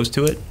get exposed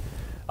to it,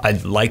 I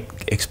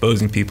like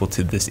exposing people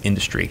to this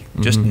industry.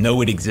 Mm-hmm. Just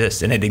know it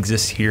exists, and it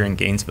exists here in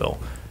Gainesville.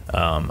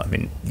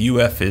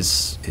 UF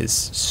is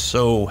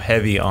so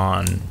heavy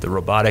on the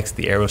robotics,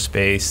 the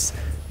aerospace,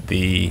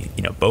 the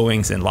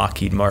Boeings and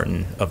Lockheed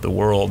Martin of the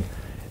world,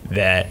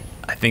 that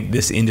I think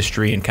this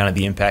industry and kind of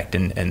the impact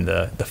and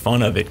the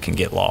fun of it can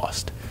get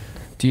lost.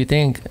 Do you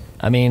think?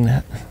 I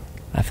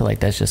feel like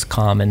that's just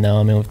common,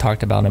 though. We've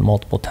talked about it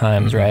multiple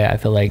times, mm-hmm. right? I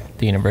feel like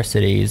the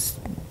university's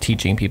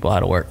teaching people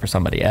how to work for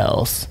somebody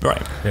else,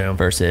 right? Yeah.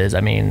 Versus,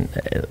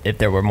 if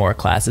there were more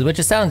classes, which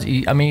it sounds.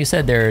 You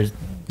said there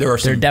are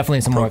definitely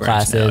some more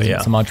classes, now,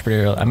 yeah. Some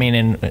entrepreneurial.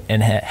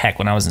 And heck,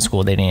 when I was in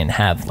school, they didn't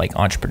have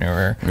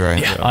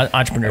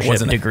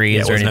entrepreneurship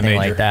degrees or anything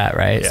like that,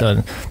 right? Yeah. So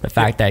the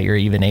fact that you're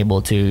even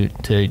able to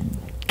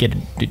get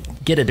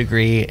a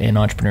degree in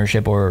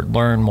entrepreneurship or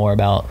learn more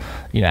about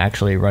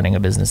actually running a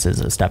business is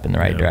a step in the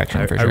right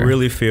direction, for sure. I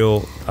really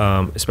feel,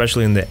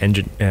 especially in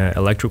the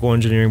electrical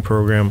engineering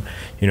program,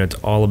 it's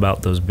all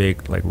about those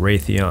big, like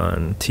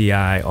Raytheon,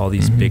 TI, all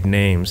these mm-hmm. big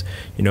names.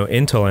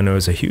 Intel, I know,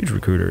 is a huge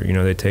recruiter.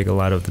 They take a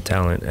lot of the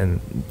talent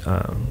and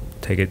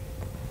take it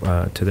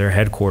to their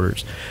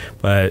headquarters.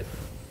 But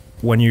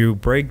when you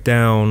break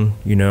down,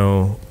 you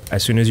know,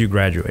 as soon as you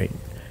graduate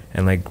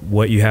and like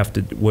what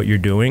you're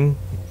doing,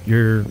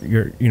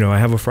 you know, I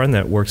have a friend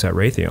that works at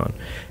Raytheon,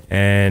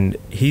 and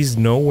he's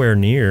nowhere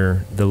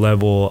near the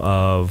level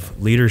of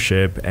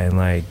leadership and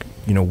like,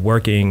 you know,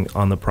 working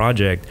on the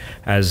project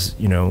as,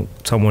 you know,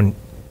 someone,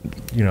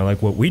 you know,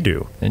 like what we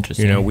do.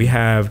 Interesting. You know, we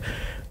have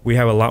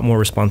a lot more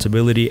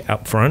responsibility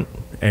up front,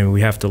 and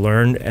we have to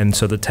learn. And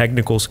so the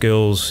technical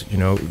skills, you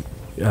know,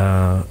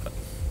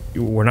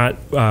 we're not,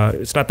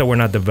 it's not that we're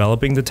not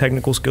developing the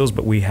technical skills,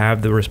 but we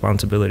have the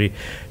responsibility.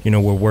 You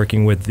know, we're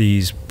working with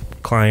these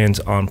clients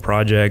on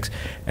projects,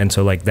 and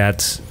so like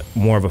that's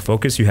more of a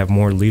focus. You have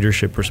more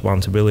leadership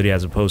responsibility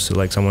as opposed to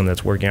like someone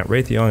that's working at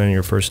Raytheon in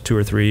your first 2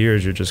 or 3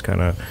 years. You're just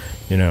kind of,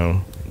 you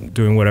know,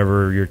 doing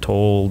whatever you're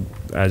told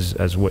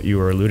as what you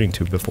were alluding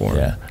to before.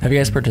 Yeah. Have you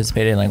guys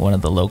participated in like one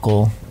of the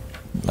local,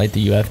 like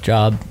the UF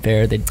job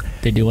fair? They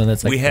do one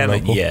that's like We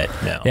haven't local? yet,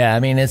 no. Yeah, I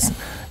mean, it's,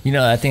 you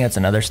know, I think that's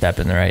another step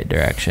in the right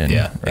direction.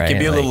 Yeah, right? it can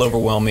be a little Like,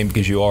 overwhelming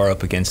because you are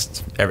up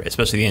against,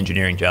 especially the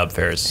engineering job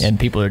fairs. and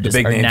people are The just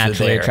big are names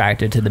naturally there.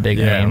 attracted to the big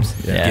Yeah. names.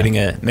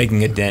 Yeah.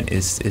 Making a dent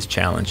is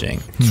challenging.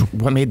 So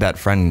what made that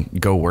friend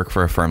go work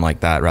for a firm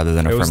like that rather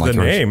than a It firm was like the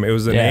yours? name. It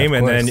was the Yeah, name, of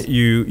and then course.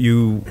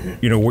 you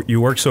know, you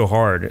work so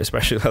hard,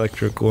 especially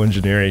electrical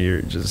engineering.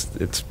 You're just,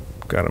 it's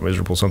kind of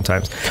miserable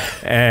sometimes.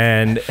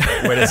 And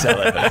Way to sell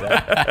it.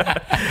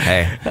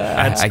 Hey,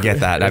 I get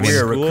that. I mean,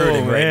 We're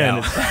recruiting right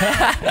man.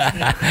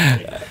 now.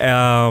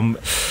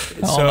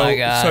 So, my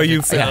God, so you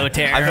it's so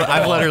terrible.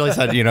 I've literally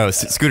said, you know,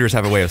 scooters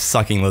have a way of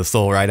sucking the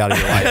soul right out of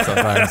your life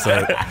sometimes.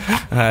 So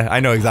I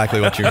know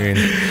exactly what you mean.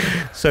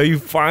 So you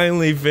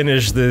finally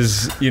finish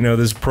this, you know,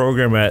 this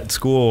program at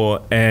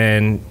school,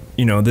 and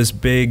you know, this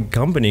big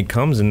company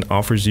comes and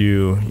offers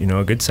you, you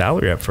know, a good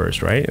salary at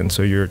first, right? And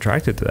so you're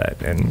attracted to that,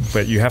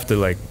 but you have to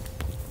like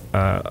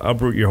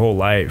uproot your whole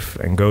life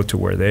and go to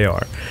where they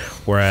are.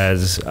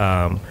 Whereas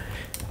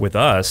with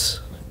us,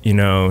 you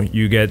know,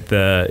 you get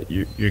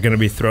you're going to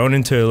be thrown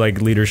into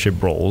like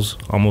leadership roles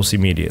almost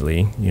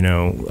immediately. You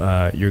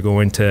know, you're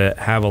going to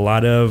have a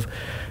lot of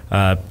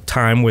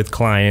time with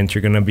clients.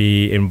 You're going to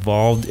be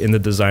involved in the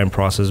design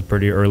process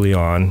pretty early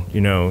on.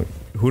 You know,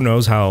 who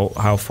knows how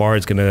far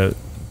it's going to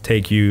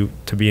take you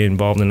to be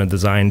involved in a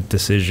design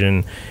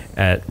decision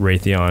at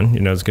Raytheon. You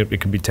know,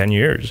 it could be 10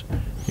 years.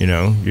 You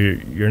know,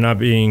 you're not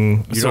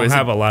being, you So don't is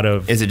have it- a lot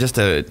of. Is it just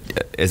a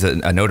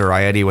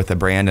notoriety with a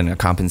brand and a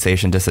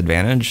compensation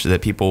disadvantage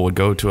that people would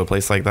go to a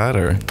place like that,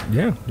 or?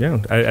 Yeah.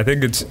 I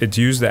think it's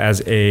used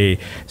as a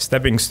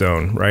stepping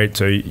stone, right?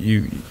 So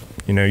you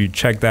know, you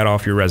check that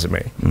off your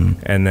resume,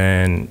 and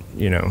then,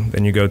 you know,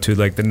 then you go to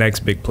like the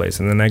next big place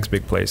and the next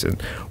big place. And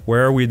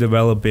where are we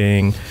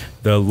developing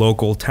the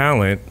local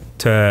talent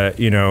to,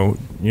 you know,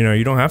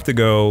 you don't have to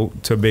go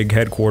to big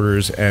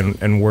headquarters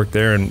and work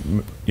there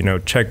and, you know,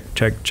 check.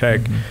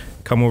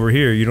 Come over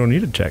here. You don't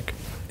need to check.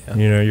 Yeah.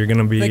 You know, you're going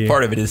to be. I think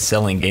part of it is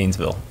selling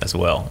Gainesville as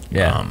well.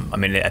 Yeah. I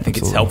mean, I think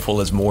it's Absolutely.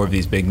 helpful as more of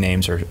these big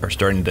names are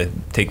starting to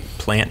take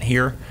plant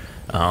here.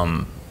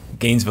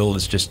 Gainesville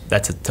is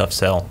that's a tough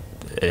sell.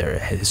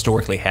 It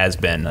historically has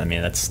been. I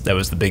mean, that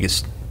was the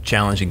biggest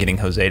challenge in getting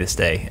Jose to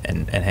stay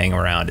and hang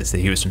around, is that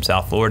he was from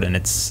South Florida, and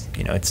it's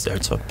a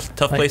tough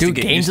Like, place dude,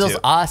 to get used Gainesville's to.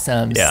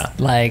 awesome. Yeah.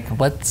 Like,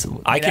 what's...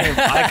 I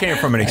came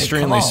from an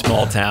extremely on.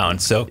 small town,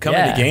 so coming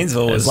Yeah. to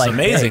Gainesville was It's like,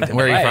 amazing. right, to me.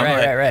 where are you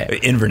I'm from?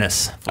 Right.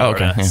 Inverness, Oh, okay,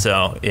 Florida. yeah.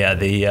 So yeah,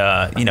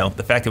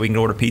 the fact that we can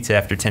order pizza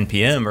after 10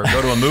 p.m. or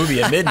go to a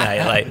movie at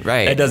midnight, like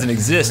Right. that doesn't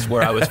exist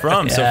where I was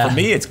from. Yeah. So for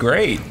me, it's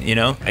great. You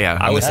know, Yeah,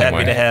 I I'm was the same happy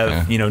way. to have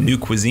Yeah. you know, new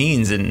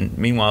cuisines, and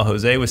meanwhile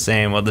Jose was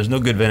saying, well, there's no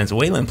good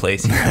Venezuelan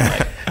place here. I'm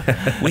like,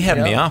 we have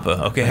Yeah.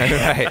 Miapa, okay,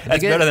 Right.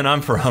 that's better than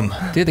I'm from.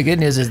 Dude, the good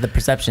news is the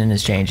perception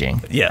is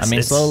changing. Yes, I mean,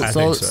 I think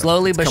so.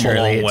 slowly but come a long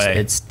surely, way.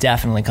 it's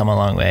definitely come a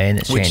long way, and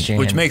it's changing.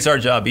 Which and- makes our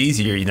job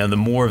easier. You know, the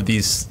more of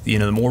these, you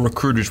know, the more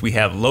recruiters we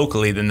have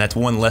locally, then that's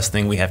one less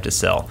thing we have to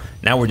sell.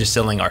 Now we're just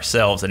selling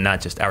ourselves, and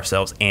not just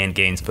ourselves and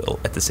Gainesville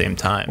at the same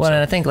time. Well, So-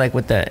 and I think like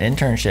with the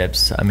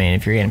internships, I mean,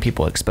 if you're getting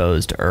people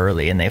exposed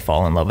early and they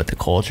fall in love with the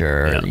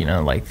culture, Yeah. you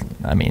know, like,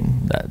 I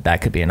mean,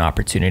 that could be an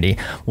opportunity.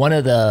 One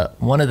of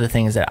the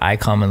things that I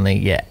commonly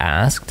get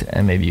asked,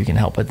 and maybe you can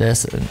help with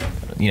this,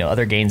 you know,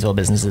 other Gainesville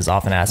businesses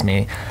often ask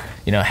me,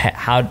 you know,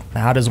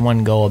 how does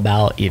one go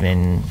about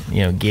even,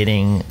 you know,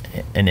 getting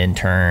an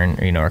intern,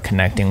 you know, or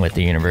connecting with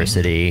the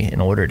university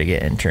in order to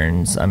get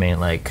interns? I mean,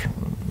 like,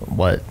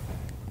 what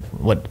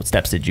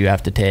steps did you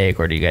have to take,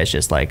 or do you guys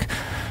just like,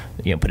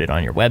 you know, put it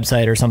on your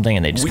website or something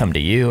and they just come to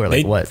you, or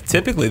like what?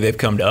 Typically, they've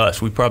come to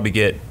us. We probably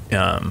get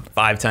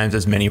 5 times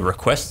as many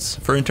requests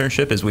for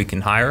internship as we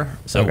can hire.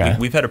 So Okay.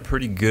 we've had a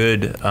pretty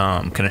good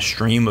kind of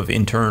stream of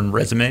intern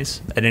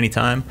resumes at any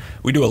time.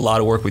 We do a lot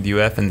of work with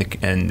UF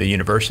and the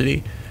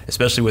university,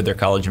 especially with their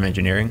College of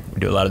Engineering. We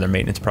do a lot of their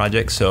maintenance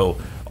projects. So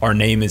our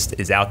name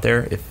is out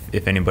there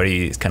if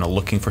anybody is kind of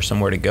looking for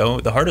somewhere to go.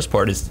 The hardest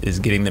part is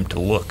getting them to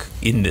look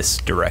in this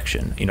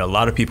direction. You know, a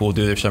lot of people will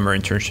do their summer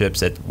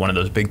internships at one of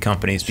those big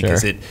companies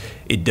because Sure.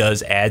 it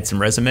does add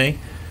some resume.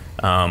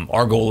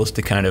 Our goal is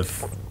to kind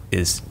of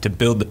is to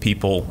build the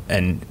people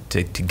and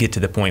to get to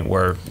the point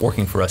where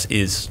working for us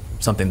is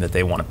something that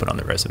they want to put on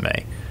their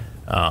resume.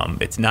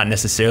 It's not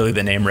necessarily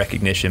the name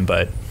recognition,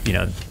 but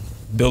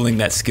building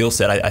that skill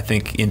set. I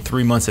think in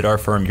 3 months at our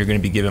firm, you're going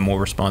to be given more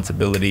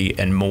responsibility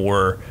and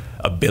more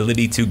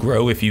ability to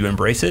grow if you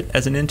embrace it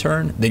as an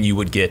intern than you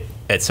would get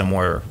at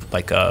somewhere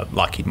like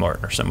Lockheed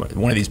Martin or somewhere,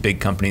 one of these big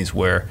companies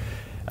where,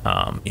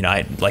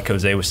 like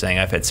Jose was saying,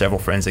 I've had several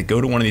friends that go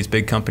to one of these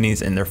big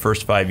companies, and their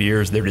first 5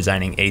 years, they're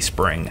designing a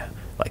spring.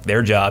 Like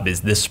their job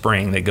is this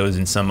spring that goes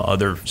in some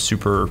other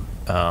super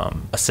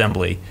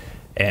assembly,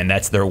 and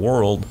that's their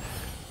world.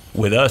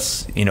 With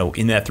us,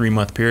 in that 3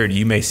 month period,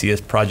 you may see a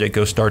project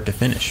go start to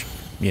finish.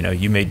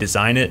 You may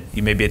design it,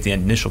 you may be at the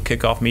initial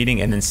kickoff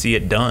meeting, and then see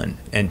it done.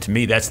 And to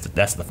me, that's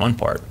the fun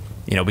part.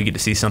 We get to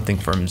see something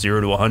from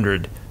 0 to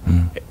 100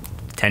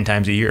 10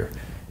 times a year.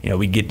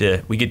 We get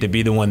to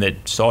be the one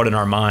that saw it in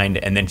our mind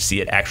and then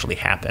see it actually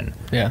happen.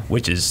 Yeah.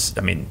 Which is,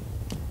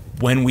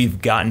 when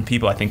we've gotten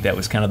people, I think that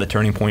was kind of the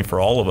turning point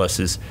for all of us,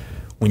 is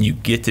when you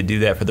get to do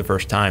that for the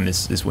first time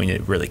is when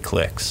it really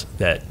clicks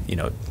that,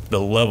 the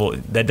level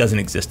that doesn't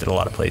exist at a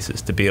lot of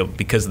places to be able,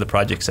 because of the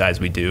project size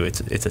we do,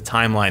 it's a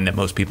timeline that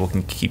most people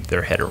can keep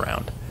their head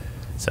around.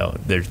 So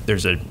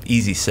there's an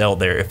easy sell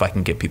there if I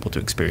can get people to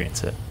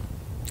experience it.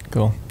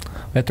 Cool.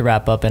 We have to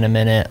wrap up in a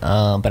minute,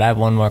 but I have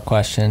one more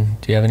question.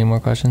 Do you have any more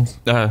questions?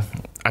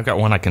 I've got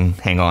one I can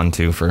hang on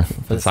to for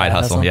the side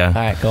hustle. Yeah. All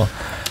right, cool.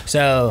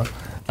 So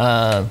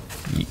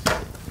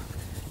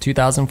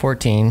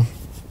 2014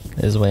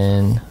 is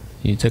when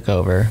you took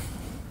over.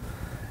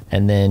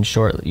 And then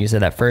you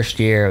said that first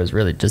year it was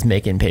really just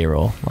making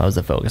payroll. That was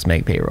the focus,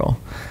 make payroll.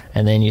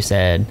 And then you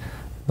said,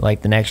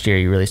 like the next year,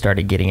 you really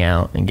started getting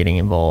out and getting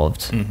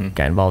involved,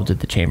 got involved with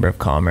the Chamber of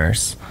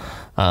Commerce.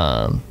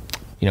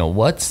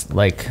 What's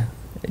like,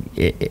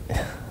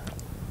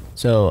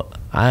 so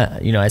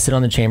I sit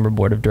on the Chamber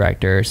Board of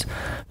Directors,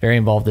 very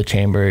involved with the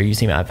Chamber. You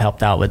see, I've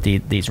helped out with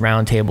these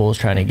roundtables,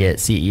 trying to get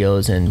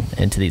CEOs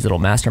into these little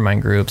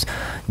mastermind groups,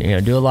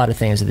 do a lot of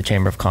things with the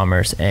Chamber of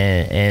Commerce.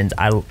 And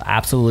I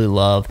absolutely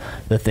love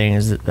the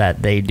things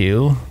that they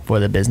do for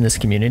the business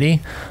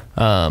community.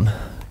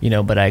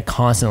 But I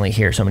constantly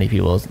hear so many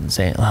people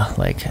saying,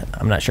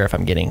 I'm not sure if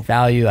I'm getting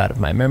value out of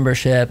my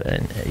membership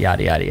and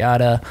yada, yada,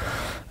 yada.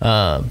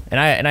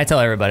 And I tell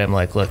everybody, I'm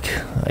like, look,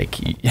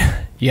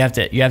 you have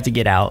to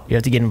get out, you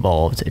have to get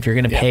involved. If you're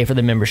going to pay for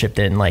the membership,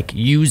 then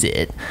use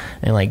it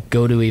and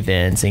go to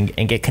events and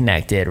get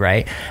connected.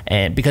 Right.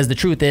 And because the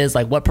truth is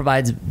what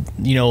provides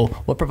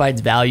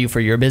value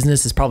for your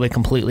business is probably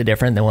completely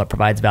different than what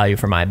provides value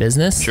for my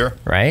business. Sure.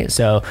 Right.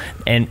 So,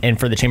 and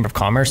for the Chamber of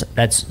Commerce,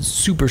 that's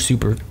super,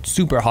 super,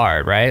 super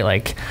hard.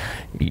 Right.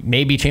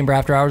 Maybe Chamber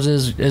After Hours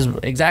is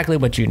exactly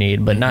what you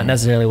need, but not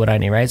necessarily what I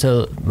need. Right.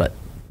 So, but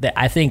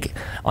I think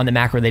on the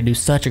macro, they do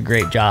such a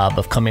great job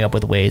of coming up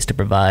with ways to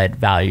provide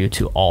value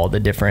to all the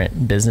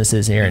different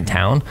businesses here in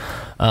town.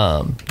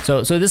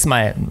 So this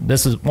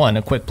is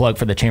a quick plug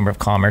for the Chamber of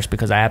Commerce,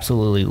 because I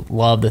absolutely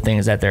love the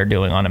things that they're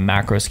doing on a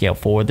macro scale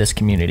for this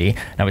community.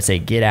 And I would say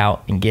get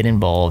out and get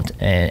involved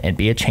and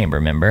be a chamber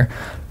member.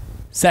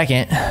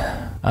 Second,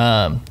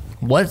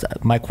 what's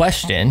my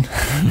question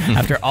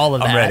after all of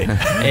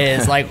that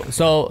is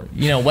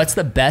what's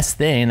the best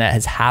thing that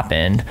has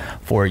happened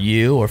for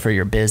you or for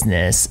your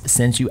business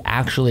since you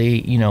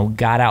actually,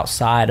 got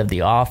outside of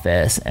the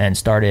office and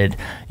started,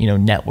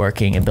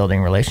 networking and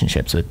building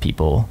relationships with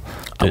people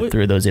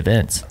through those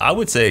events? I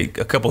would say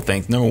a couple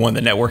things. Number one,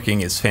 the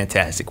networking is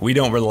fantastic. We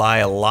don't rely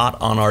a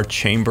lot on our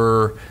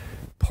chamber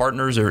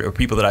partners or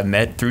people that I've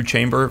met through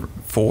Chamber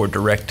for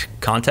direct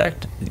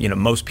contact.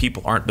 Most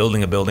people aren't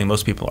building a building.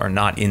 Most people are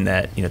not in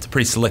that. It's a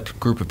pretty select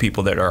group of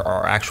people that are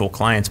our actual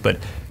clients, but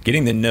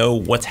getting to know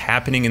what's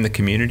happening in the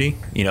community,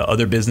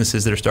 other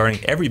businesses that are starting.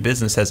 Every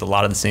business has a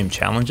lot of the same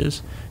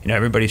challenges.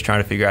 Everybody's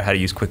trying to figure out how to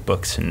use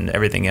QuickBooks and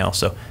everything else.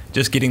 So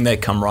just getting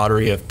that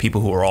camaraderie of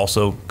people who are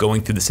also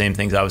going through the same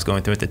things I was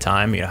going through at the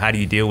time. How do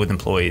you deal with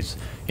employees?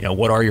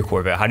 What are your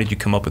core values? How did you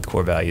come up with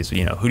core values?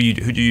 Who do you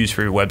use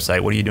for your website?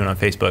 What are you doing on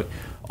Facebook?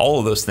 All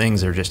of those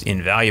things are just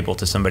invaluable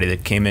to somebody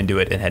that came into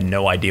it and had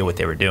no idea what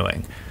they were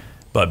doing.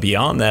 But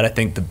beyond that, I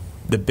think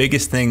the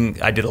biggest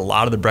thing, I did a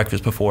lot of the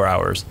breakfast before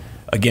hours.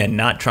 Again,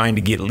 not trying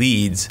to get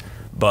leads,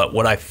 but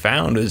what I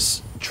found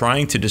is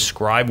trying to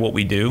describe what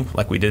we do,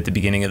 like we did at the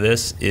beginning of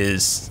this,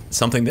 is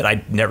something that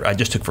I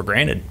just took for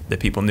granted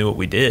that people knew what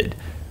we did.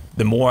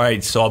 The more I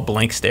saw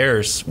blank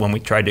stares when we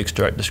tried to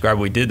describe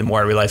what we did, the more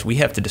I realized we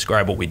have to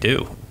describe what we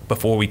do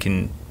before we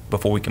can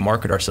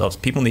market ourselves.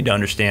 People need to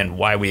understand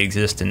why we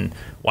exist and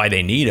why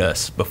they need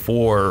us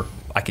before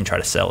I can try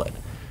to sell it.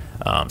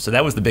 So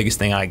that was the biggest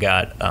thing I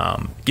got.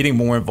 Getting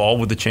more involved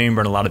with the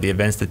Chamber and a lot of the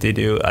events that they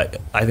do.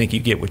 I think you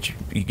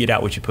get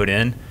out what you put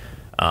in.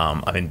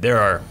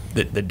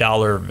 The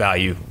dollar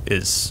value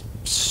is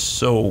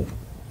so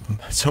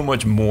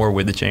much more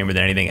with the Chamber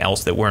than anything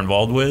else that we're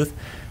involved with.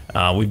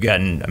 We've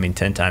gotten,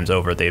 10 times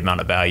over the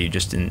amount of value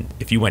just in,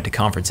 if you went to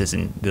conferences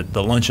and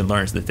the lunch and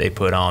learns that they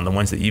put on, the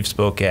ones that you've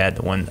spoke at,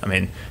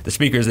 the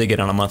speakers they get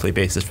on a monthly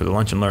basis for the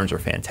lunch and learns are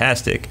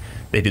fantastic.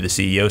 They do the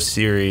CEO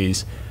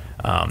series.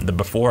 The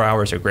before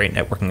hours are great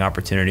networking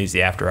opportunities.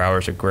 The after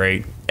hours are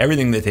great.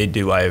 Everything that they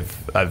do,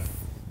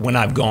 when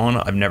I've gone,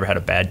 I've never had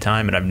a bad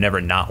time, and I've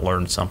never not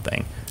learned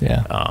something.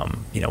 Yeah.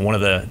 One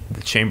of the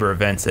chamber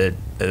events that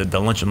the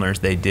lunch and learns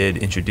they did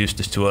introduced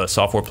us to a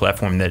software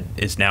platform that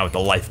is now the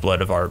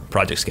lifeblood of our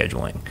project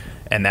scheduling.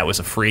 And that was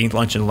a free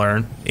lunch and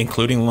learn,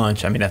 including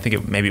lunch. I think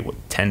it maybe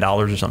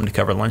 $10 or something to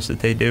cover lunch that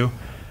they do.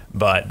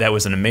 But that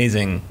was an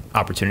amazing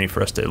opportunity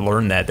for us to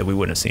learn that we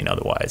wouldn't have seen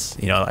otherwise.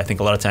 I think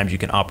a lot of times you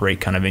can operate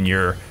kind of in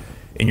your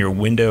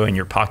window, in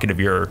your pocket of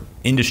your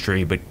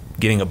industry, but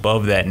getting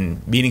above that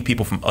and meeting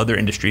people from other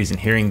industries and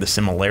hearing the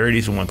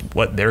similarities with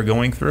what they're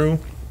going through,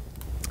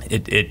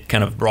 it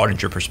kind of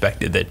broadens your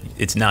perspective that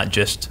it's not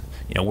just,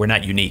 we're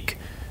not unique.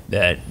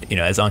 That,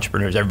 as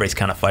entrepreneurs, everybody's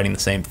kind of fighting the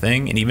same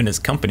thing. And even as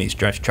companies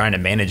trying to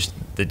manage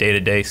the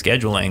day-to-day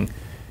scheduling,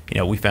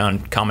 we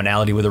found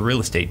commonality with a real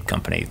estate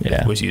company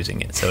that was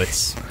using it. So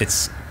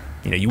it's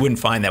you wouldn't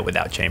find that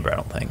without Chamber, I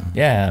don't think.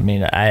 Yeah,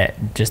 I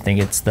just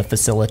think it's the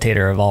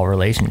facilitator of all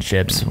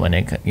relationships when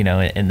it,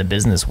 in the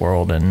business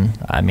world. And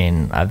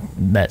I've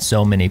met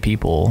so many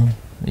people,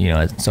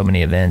 at so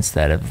many events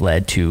that have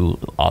led to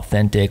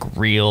authentic,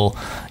 real,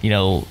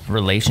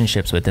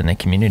 relationships within the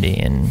community.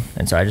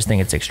 And so I just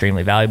think it's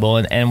extremely valuable.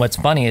 And what's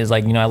funny is I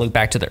look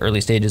back to the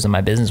early stages of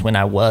my business when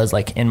I was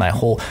in my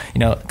whole,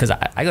 because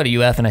I go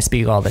to UF and I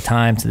speak all the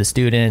time to the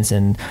students,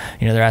 and,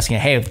 they're asking,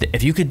 hey,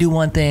 if you could do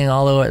one thing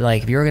all over,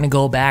 if you were going to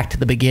go back to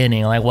the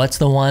beginning, what's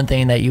the one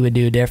thing that you would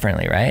do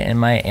differently, right? And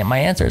my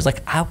answer is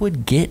I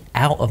would get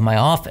out of my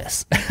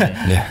office,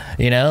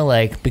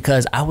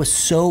 because I was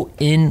so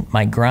in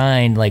my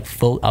grind. I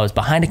was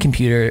behind a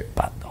computer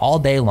all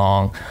day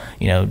long,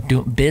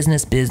 doing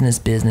business. And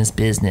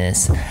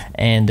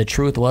the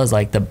truth was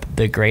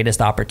the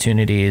greatest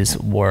opportunities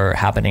were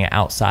happening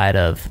outside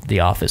of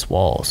the office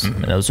walls.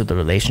 Mm-hmm. And those are the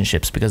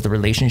relationships, because the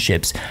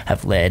relationships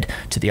have led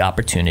to the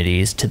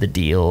opportunities, to the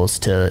deals,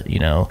 to,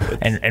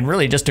 and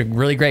really just to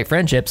really great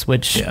friendships,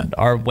 which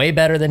are way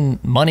better than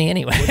money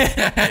anyway.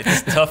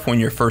 It's tough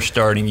when you're first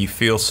starting. You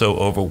feel so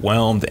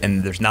overwhelmed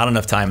and there's not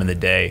enough time in the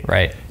day.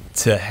 Right.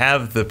 To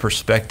have the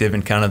perspective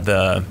and kind of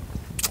the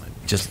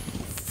just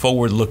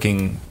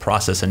forward-looking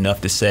process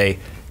enough to say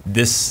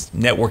this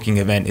networking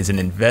event is an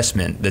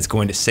investment that's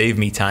going to save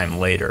me time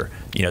later.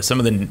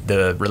 Some of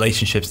the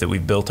relationships that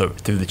we've built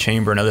through the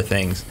chamber and other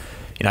things,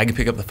 I could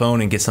pick up the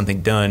phone and get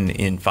something done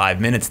in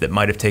 5 minutes that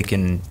might have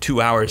taken 2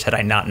 hours had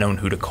I not known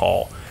who to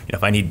call.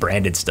 If I need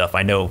branded stuff,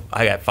 I know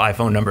I got 5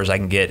 phone numbers I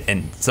can get,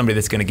 and somebody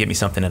that's going to get me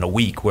something in a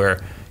week,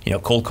 where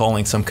cold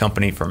calling some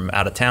company from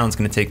out of town is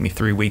going to take me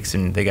 3 weeks,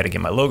 and they got to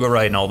get my logo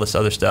right and all this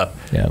other stuff.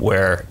 Yeah.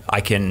 Where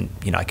I can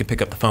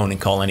pick up the phone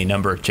and call any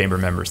number of chamber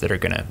members that are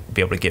going to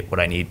be able to get what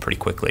I need pretty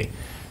quickly.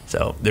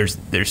 So there's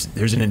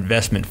an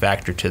investment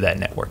factor to that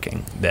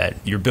networking, that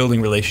you're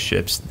building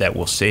relationships that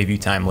will save you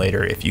time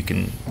later if you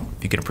can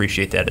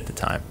appreciate that at the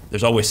time.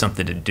 There's always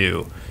something to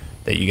do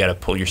that you got to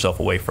pull yourself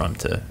away from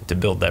to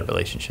build that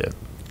relationship.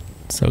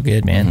 So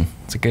good, man.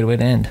 Mm-hmm. It's a good way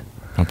to end.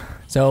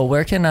 So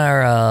where can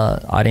our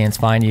audience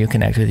find you,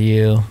 connect with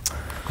you?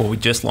 Well, we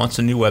just launched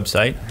a new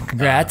website.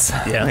 Congrats.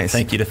 Nice.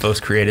 Thank you to Folks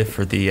Creative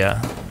for the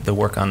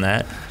work on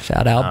that.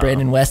 Shout out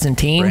Brandon West and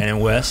team. Brandon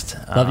West.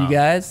 Love you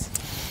guys.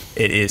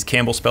 It is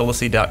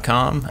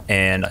campbellspellicy.com,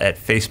 and at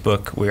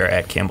Facebook we are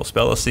at Campbell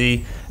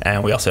Spellicy,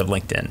 and we also have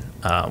LinkedIn.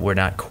 We're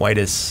not quite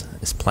as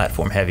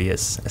platform heavy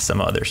as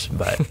some others,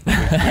 but we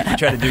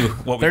try to do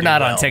what we do. They're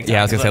not on TikTok. Yeah,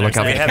 I was gonna say, look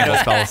out for Campbell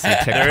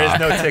Spellicy TikTok. There is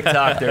no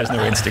TikTok. There is no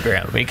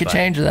Instagram. We could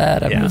change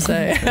that. I'm gonna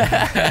say.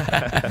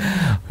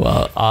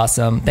 Well,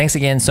 awesome. Thanks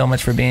again so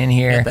much for being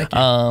here. Yeah, thank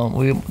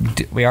you.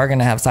 We are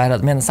gonna have side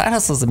hustles. Man, the side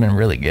hustles have been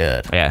really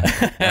good. Yeah.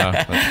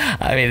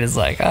 It's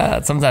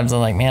sometimes I'm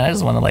like, man, I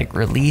just want to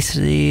release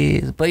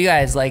these. But you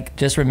guys,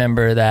 just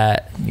remember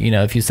that,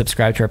 if you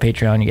subscribe to our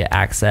Patreon, you get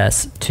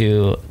access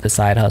to the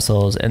side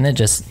hustles, and then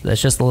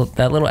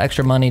that little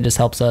extra money just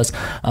helps us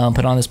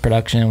put on this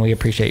production. We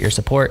appreciate your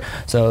support.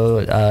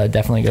 So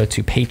definitely go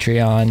to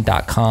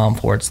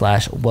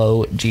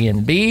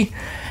patreon.com/WhoaGNV.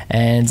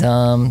 And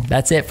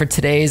that's it for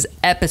today's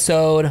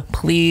episode.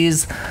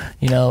 Please,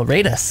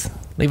 rate us.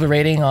 Leave a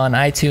rating on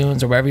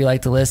iTunes or wherever you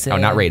like to listen. Oh,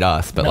 not rate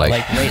us, but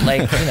rate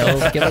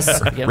give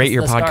us rate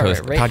your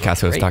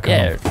podcast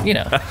host.com.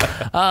 Yeah,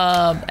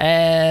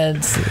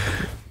 and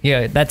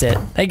yeah, that's it.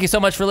 Thank you so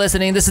much for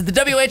listening. This is the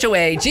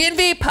WHOA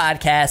GNV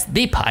podcast,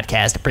 the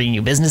podcast bringing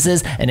you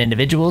businesses and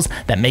individuals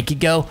that make you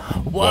go,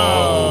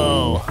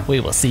 whoa. We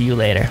will see you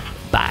later.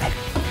 Bye.